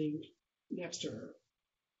is sitting next to her.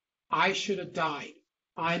 I should have died.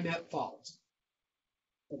 I'm at fault.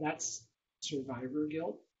 But that's survivor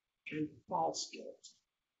guilt and false guilt.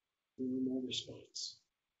 Normal response.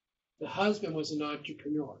 The husband was an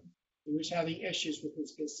entrepreneur. He was having issues with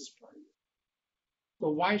his business partner. The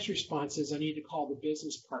wife's response is, I need to call the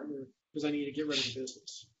business partner because I need to get rid of the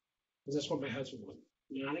business. Because that's what my husband wanted.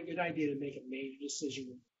 Not a good idea to make a major decision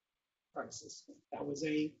in crisis. That was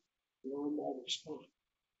a normal response.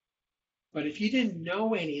 But if you didn't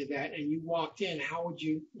know any of that and you walked in, how would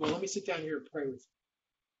you, well, let me sit down here and pray with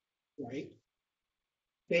you, right?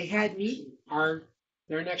 They hadn't eaten.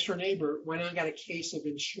 Their next door neighbor went out and got a case of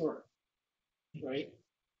Ensure, right?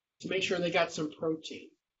 To make sure they got some protein.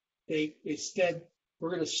 They said, we're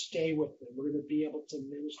going to stay with them. We're going to be able to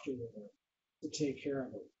minister to them, to take care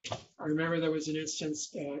of them. I remember there was an instance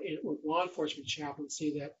with law enforcement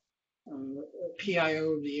chaplaincy that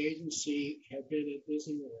PIO of the agency had been at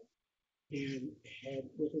Disneyland and had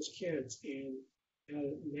with his kids and had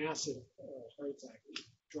a massive heart attack. He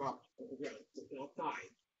dropped to the ground, did not die,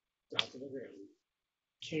 dropped to the ground.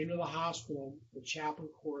 Came to the hospital, the chaplain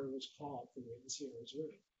corps was called from the agency I was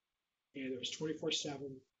with, and there was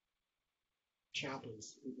 24/7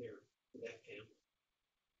 chaplains were there for that family,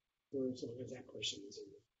 for as long as that person was in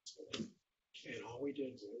the hospital. And all we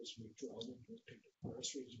did was we drove them, we picked up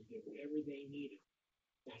groceries, we did whatever they needed.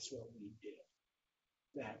 That's what we did.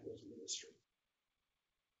 That was ministry.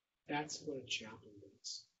 That's what a chaplain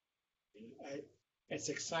is. And it's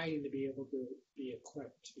exciting to be able to be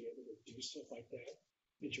equipped to be able to do stuff like that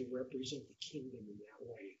and to represent the kingdom in that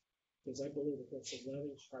way. Because I believe that that's a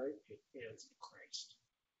loving heart and hands of Christ.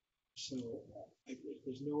 So if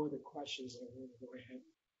there's no other questions, I want to go ahead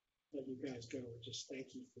and let you guys go and just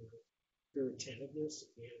thank you for your attentiveness.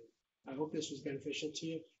 And I hope this was beneficial to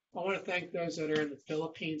you. I want to thank those that are in the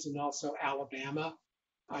Philippines and also Alabama.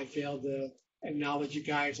 I failed to acknowledge you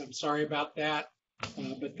guys. I'm sorry about that.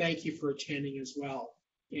 But thank you for attending as well.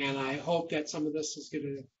 And I hope that some of this is going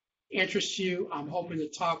to interest you. I'm hoping to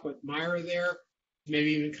talk with Myra there,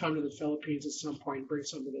 maybe even come to the Philippines at some point and bring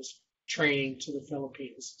some of this training to the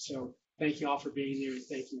Philippines. So thank you all for being there, and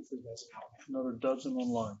thank you for those in Alabama. Another dozen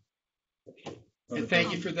online. Okay. And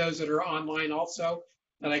thank you for those that are online also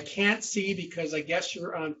that I can't see because I guess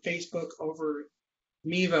you're on Facebook over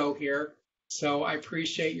Mevo here. So I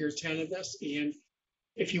appreciate your attentiveness. And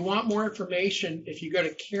if you want more information, if you go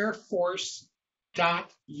to careforce.us,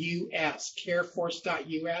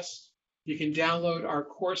 you can download our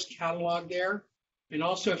course catalog there. And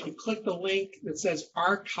also, if you click the link that says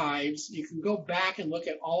archives, you can go back and look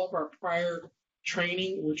at all of our prior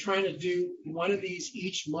training. We're trying to do one of these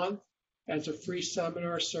each month as a free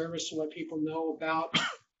seminar service to let people know about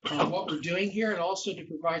what we're doing here and also to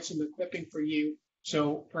provide some equipping for you.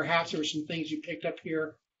 So perhaps there are some things you picked up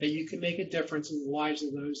here that you can make a difference in the lives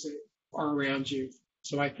of those that are around you.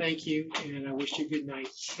 So I thank you, and I wish you a good night.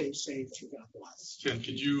 Stay safe, and God bless. Ken,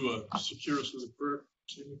 could you secure us with a prayer?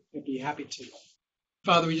 I'd be happy to.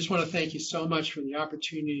 Father, we just want to thank you so much for the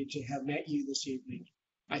opportunity to have met you this evening.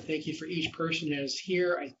 I thank you for each person that is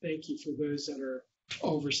here. I thank you for those that are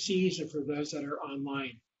overseas and for those that are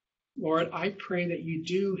online. Lord, I pray that you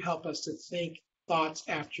do help us to think thoughts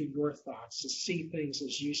after your thoughts, to see things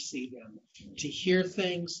as you see them, to hear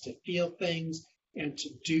things, to feel things, and to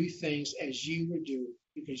do things as you would do,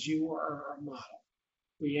 because you are our model.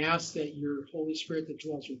 We ask that your Holy Spirit that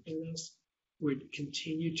dwells within us would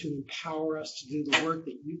continue to empower us to do the work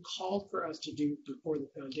that you called for us to do before the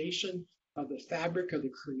foundation of the fabric of the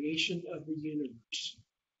creation of the universe.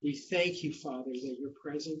 We thank you, Father, that your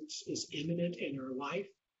presence is imminent in our life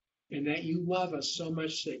and that you love us so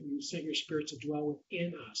much that you sent your Spirit to dwell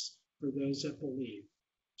within us for those that believe.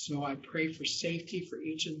 So I pray for safety for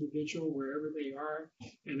each individual wherever they are,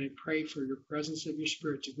 and I pray for your presence of your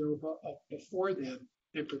Spirit to go before them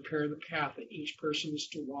and prepare the path that each person is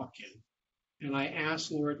to walk in. And I ask,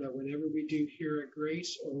 Lord, that whatever we do here at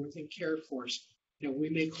Grace or within Care Force, that we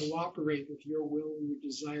may cooperate with your will and your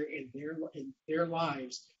desire in their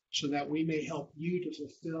lives, so that we may help them to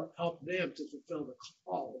fulfill the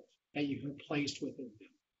call that you have placed within them.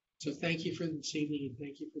 So thank you for this evening, and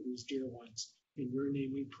thank you for these dear ones. In your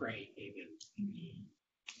name we pray. Amen.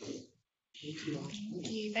 Thank you all.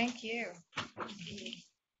 Thank you.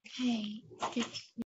 Okay.